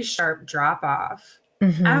a very sharp drop off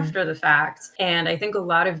after the fact. And I think a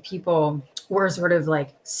lot of people were sort of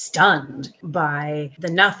like stunned by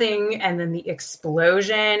the nothing and then the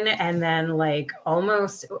explosion and then like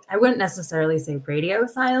almost, I wouldn't necessarily say radio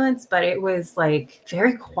silence, but it was like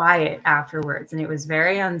very quiet afterwards and it was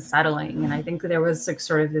very unsettling. And I think there was like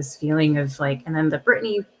sort of this feeling of like, and then the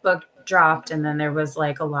Britney book dropped and then there was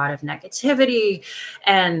like a lot of negativity.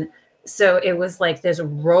 And so it was like this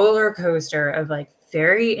roller coaster of like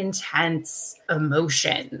very intense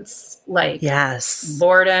emotions, like Yes.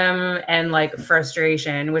 boredom and like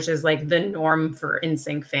frustration, which is like the norm for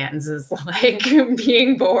NSYNC fans is like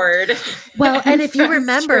being bored. Well, and if you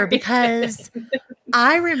remember, because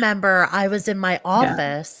I remember I was in my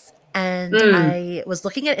office and I was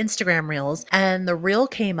looking at Instagram reels and the reel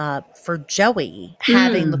came up for Joey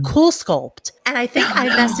having the cool sculpt. And I think I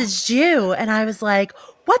messaged you and I was like,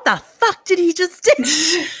 what the fuck did he just do?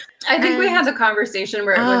 I think we had the conversation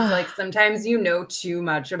where it was like sometimes you know too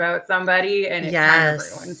much about somebody and it kind of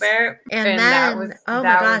ruins it. And then, that was oh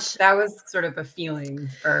my gosh, that was sort of a feeling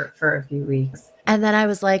for a few weeks. And then I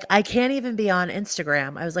was like, I can't even be on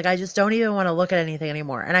Instagram. I was like, I just don't even want to look at anything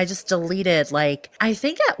anymore. And I just deleted, like, I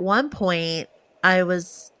think at one point I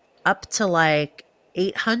was up to like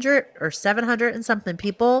 800 or 700 and something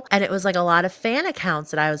people. And it was like a lot of fan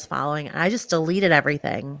accounts that I was following. And I just deleted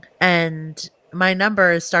everything. And my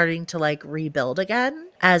number is starting to like rebuild again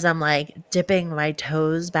as I'm like dipping my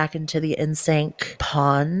toes back into the NSYNC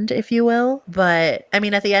pond, if you will. But I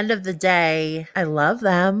mean, at the end of the day, I love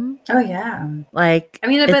them. Oh yeah. Like, I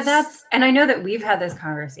mean, but that's, and I know that we've had this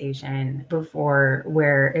conversation before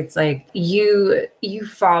where it's like you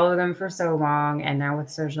follow them for so long and now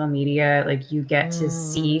with social media, like you get to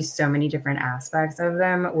see so many different aspects of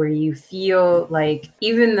them where you feel like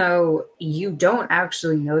even though you don't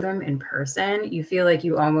actually know them in person, you feel like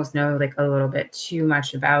you almost know like a little bit too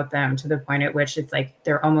much about them to the point at which it's like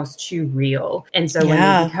they're almost too real. And so when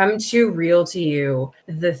they become too real to you,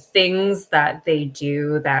 the things that they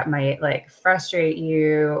do that might like frustrate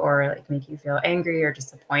you or like make you feel angry or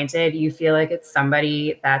disappointed, you feel like it's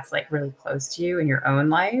somebody that's like really close to you in your own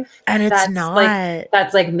life. And it's not.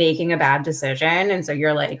 That's like making a bad decision. And so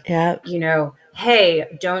you're like, you know,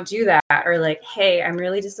 hey, don't do that. Or like, hey, I'm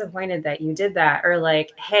really disappointed that you did that. Or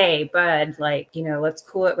like, hey, bud, like, you know, let's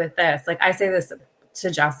cool it with this. Like I say this to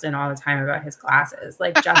Justin all the time about his glasses.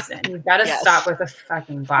 Like, Justin, you've got to stop with the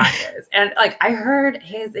fucking glasses. And like, I heard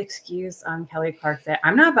his excuse on Kelly Clarkson.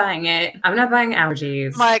 I'm not buying it. I'm not buying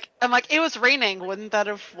allergies. I'm like, it was raining. Wouldn't that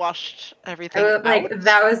have washed everything like out?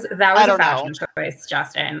 that was a fashion choice,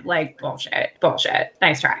 Justin. Like bullshit.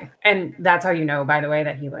 Nice try. And that's how you know, by the way,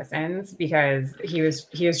 that he listens because he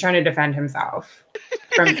was trying to defend himself.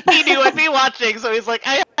 He knew I'd be watching, so he's like,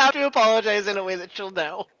 I have to apologize in a way that she'll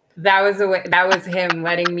know. That was him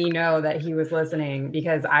letting me know that he was listening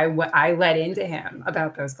because I let into him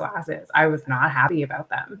about those glasses. I was not happy about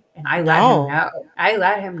them. And I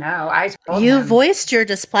let him know. I told him. Voiced your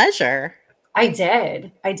displeasure. I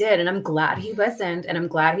did. And I'm glad he listened and I'm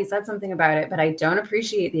glad he said something about it, but I don't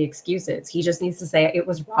appreciate the excuses. He just needs to say it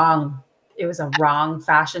was wrong. It was a wrong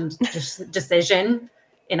fashion decision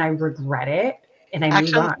and I regret it and I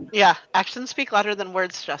move on. Yeah. Actions speak louder than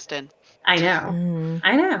words, Justin. I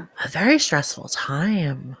know. A very stressful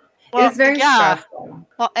time. Well, it was very stressful.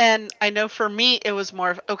 Well, and I know for me, it was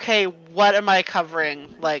more of, okay, what am I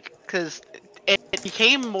covering? Like, because it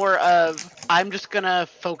became more of, I'm just going to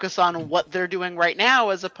focus on what they're doing right now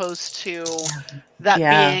as opposed to that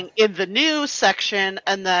being in the news section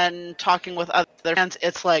and then talking with other fans.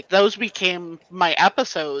 It's like those became my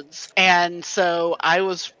episodes. And so I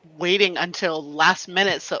was waiting until last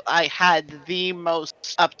minute so I had the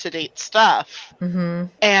most up-to-date stuff. Mm-hmm.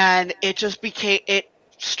 And it just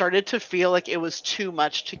started to feel like it was too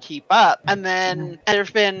much to keep up. And then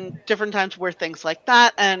there's been different times where things like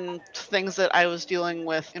that and things that I was dealing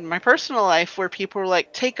with in my personal life where people were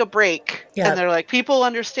like, take a break. And they're like, people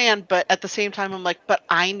understand, but at the same time, I'm like, but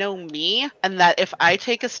I know me. And that if I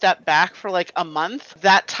take a step back for like a month,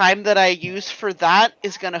 that time that I use for that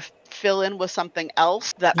is going to fill in with something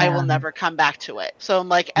else that I will never come back to it. So I'm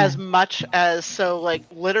like, as much as, so like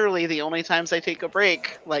literally the only times I take a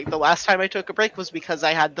break, like the last time I took a break was because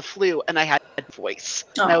I had the flu and I had voice.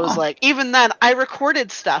 And I was like, even then I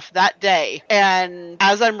recorded stuff that day. And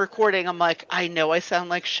as I'm recording, I'm like, I know I sound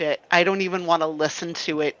like shit. I don't even want to listen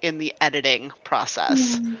to it in the editing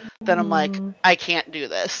process. Then I'm like, I can't do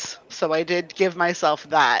this. So I did give myself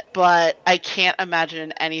that, but I can't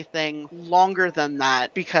imagine anything longer than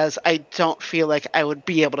that because I don't feel like I would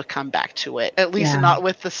be able to come back to it, at least Yeah. not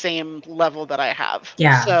with the same level that I have.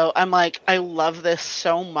 Yeah. So I'm like, I love this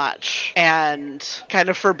so much, and kind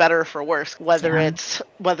of for better or for worse, whether Yeah. it's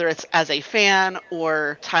as a fan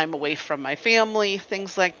or time away from my family,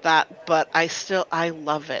 things like that. But I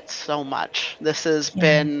love it so much. This has Yeah.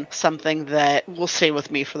 been something that will stay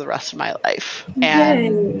with me for the rest of my life.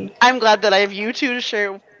 And Yay. I'm glad that I have you two to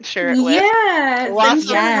share it with. Yes, I'm Lots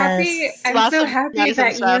so of happy. Yes. I'm lots so of happy nice and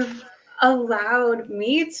that stuff. you've allowed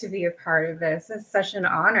me to be a part of this. It's such an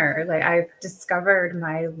honor. Like I've discovered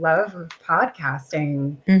my love of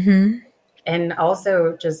podcasting Mm-hmm. and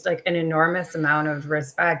also just like an enormous amount of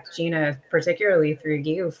respect, Gina, particularly through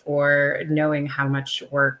you for knowing how much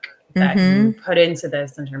work that you put into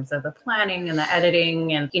this in terms of the planning and the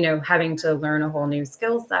editing and, you know, having to learn a whole new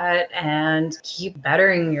skill set and keep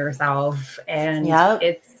bettering yourself. And Yep.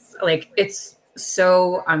 it's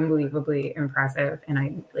so unbelievably impressive. And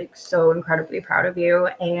I'm like so incredibly proud of you.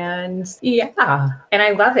 And yeah, and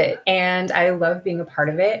I love it. And I love being a part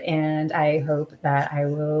of it. And I hope that I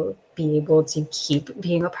will be able to keep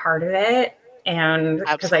being a part of it. And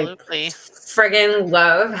because I Absolutely. friggin'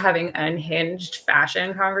 love having unhinged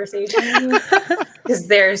fashion conversations because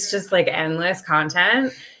there's just like endless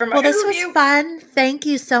content from Well, this was interview. fun. Thank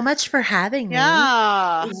you so much for having me.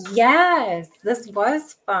 Yeah. Yes, this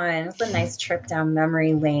was fun. It was a nice trip down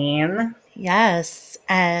memory lane. Yes.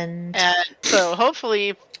 And So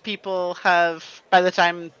hopefully people have, by the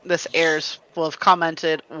time this airs, will have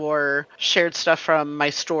commented or shared stuff from my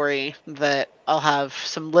story that I'll have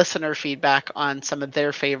some listener feedback on some of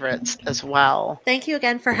their favorites as well. thank you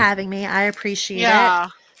again for having me. I appreciate Yeah,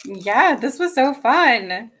 Yeah, this was so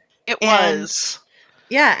fun. it And was.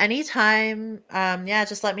 yeah, anytime, yeah,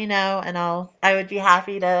 just let me know and I would be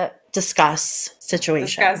happy to discuss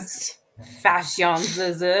situations. Fashion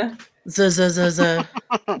zuzu. Z.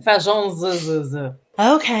 Fashion zuzu.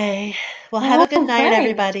 Okay. Well, have a good night, right.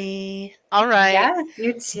 everybody. All right. Yes,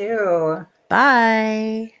 you too.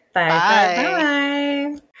 Bye. Bye,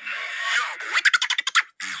 Bye. bye.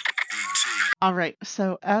 All right.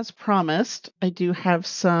 So, as promised, I do have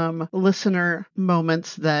some listener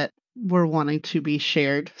moments that were wanting to be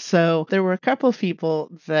shared. So, there were a couple of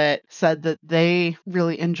people that said that they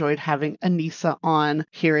really enjoyed having Anissa on,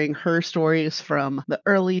 hearing her stories from the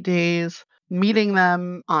early days, meeting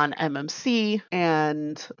them on MMC,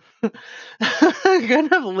 and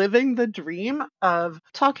kind of living the dream of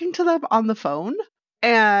talking to them on the phone.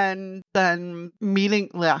 And then meeting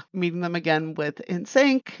them again with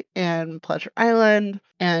InSync and Pleasure Island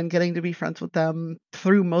and getting to be friends with them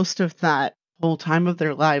through most of that whole time of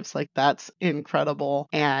their lives. Like, that's incredible.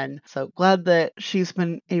 And so glad that she's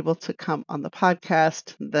been able to come on the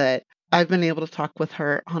podcast, that I've been able to talk with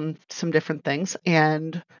her on some different things.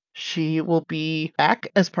 And she will be back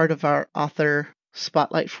as part of our author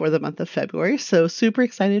spotlight for the month of February. So super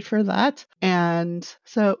excited for that. And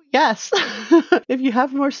so, yes, if you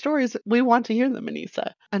have more stories, we want to hear them,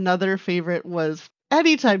 Anissa. Another favorite was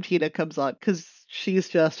anytime Teena comes on, because she's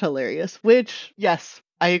just hilarious, which, yes,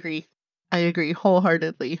 I agree. I agree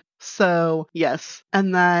wholeheartedly. So, yes.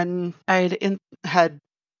 And then had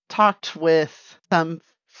talked with some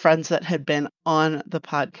friends that had been on the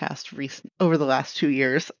podcast over the last 2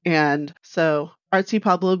 years. And so Artsy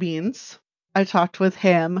Pablo Beans, I talked with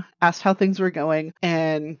him, asked how things were going,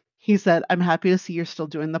 and he said, I'm happy to see you're still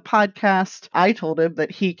doing the podcast. I told him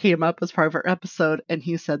that he came up as part of our episode, and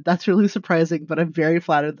he said, that's really surprising, but I'm very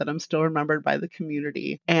flattered that I'm still remembered by the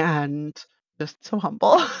community. And just so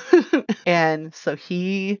humble. And so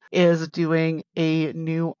he is doing a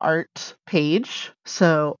new art page.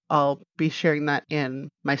 So I'll be sharing that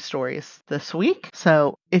in my stories this week.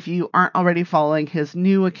 So if you aren't already following his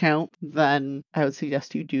new account, then I would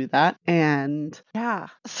suggest you do that. And yeah,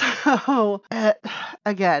 so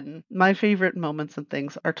again, my favorite moments and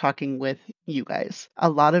things are talking with you guys. A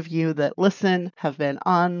lot of you that listen have been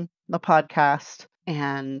on the podcast,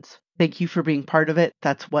 and thank you for being part of it.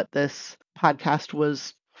 That's what this podcast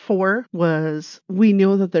was for. Was we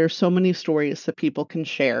knew that there's so many stories that people can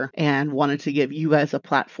share, and wanted to give you guys a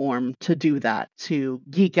platform to do that, to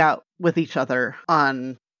geek out with each other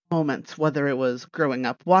on moments, whether it was growing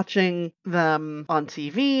up watching them on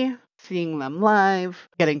TV, seeing them live,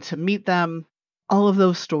 getting to meet them. All of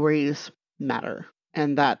those stories matter.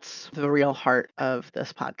 And that's the real heart of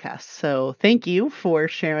this podcast. So thank you for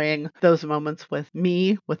sharing those moments with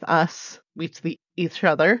me, with us, each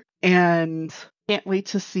other. And can't wait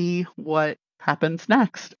to see what happens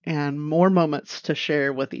next and more moments to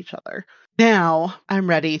share with each other. Now I'm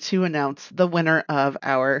ready to announce the winner of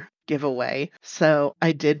our giveaway. So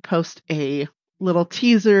I did post a little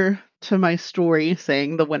teaser to my story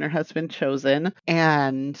saying the winner has been chosen,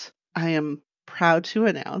 and I am proud to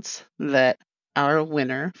announce that our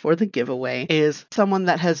winner for the giveaway is someone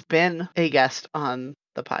that has been a guest on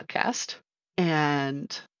the podcast.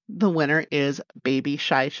 And the winner is Baby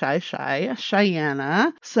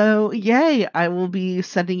Cheyenne. So, yay, I will be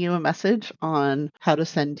sending you a message on how to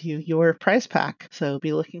send you your prize pack. So,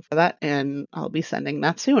 be looking for that, and I'll be sending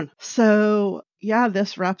that soon. So, yeah,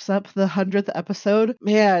 this wraps up the 100th episode.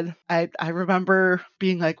 Man, I remember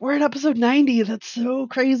being like, we're at episode 90. That's so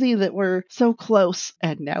crazy that we're so close.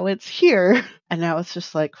 And now it's here. And now it's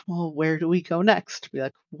just like, well, where do we go next? Be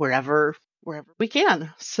like, wherever we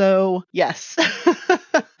can. So, yes.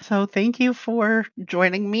 So, thank you for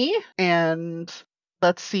joining me. And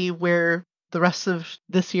let's see where the rest of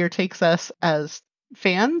this year takes us as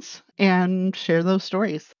fans and share those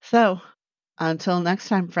stories. So, until next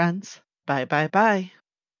time, friends. Bye, bye, bye.